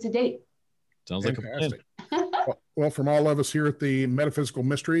guys. It's a date. Sounds fantastic. Like a plan. Well, from all of us here at the Metaphysical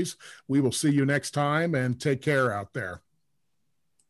Mysteries, we will see you next time, and take care out there.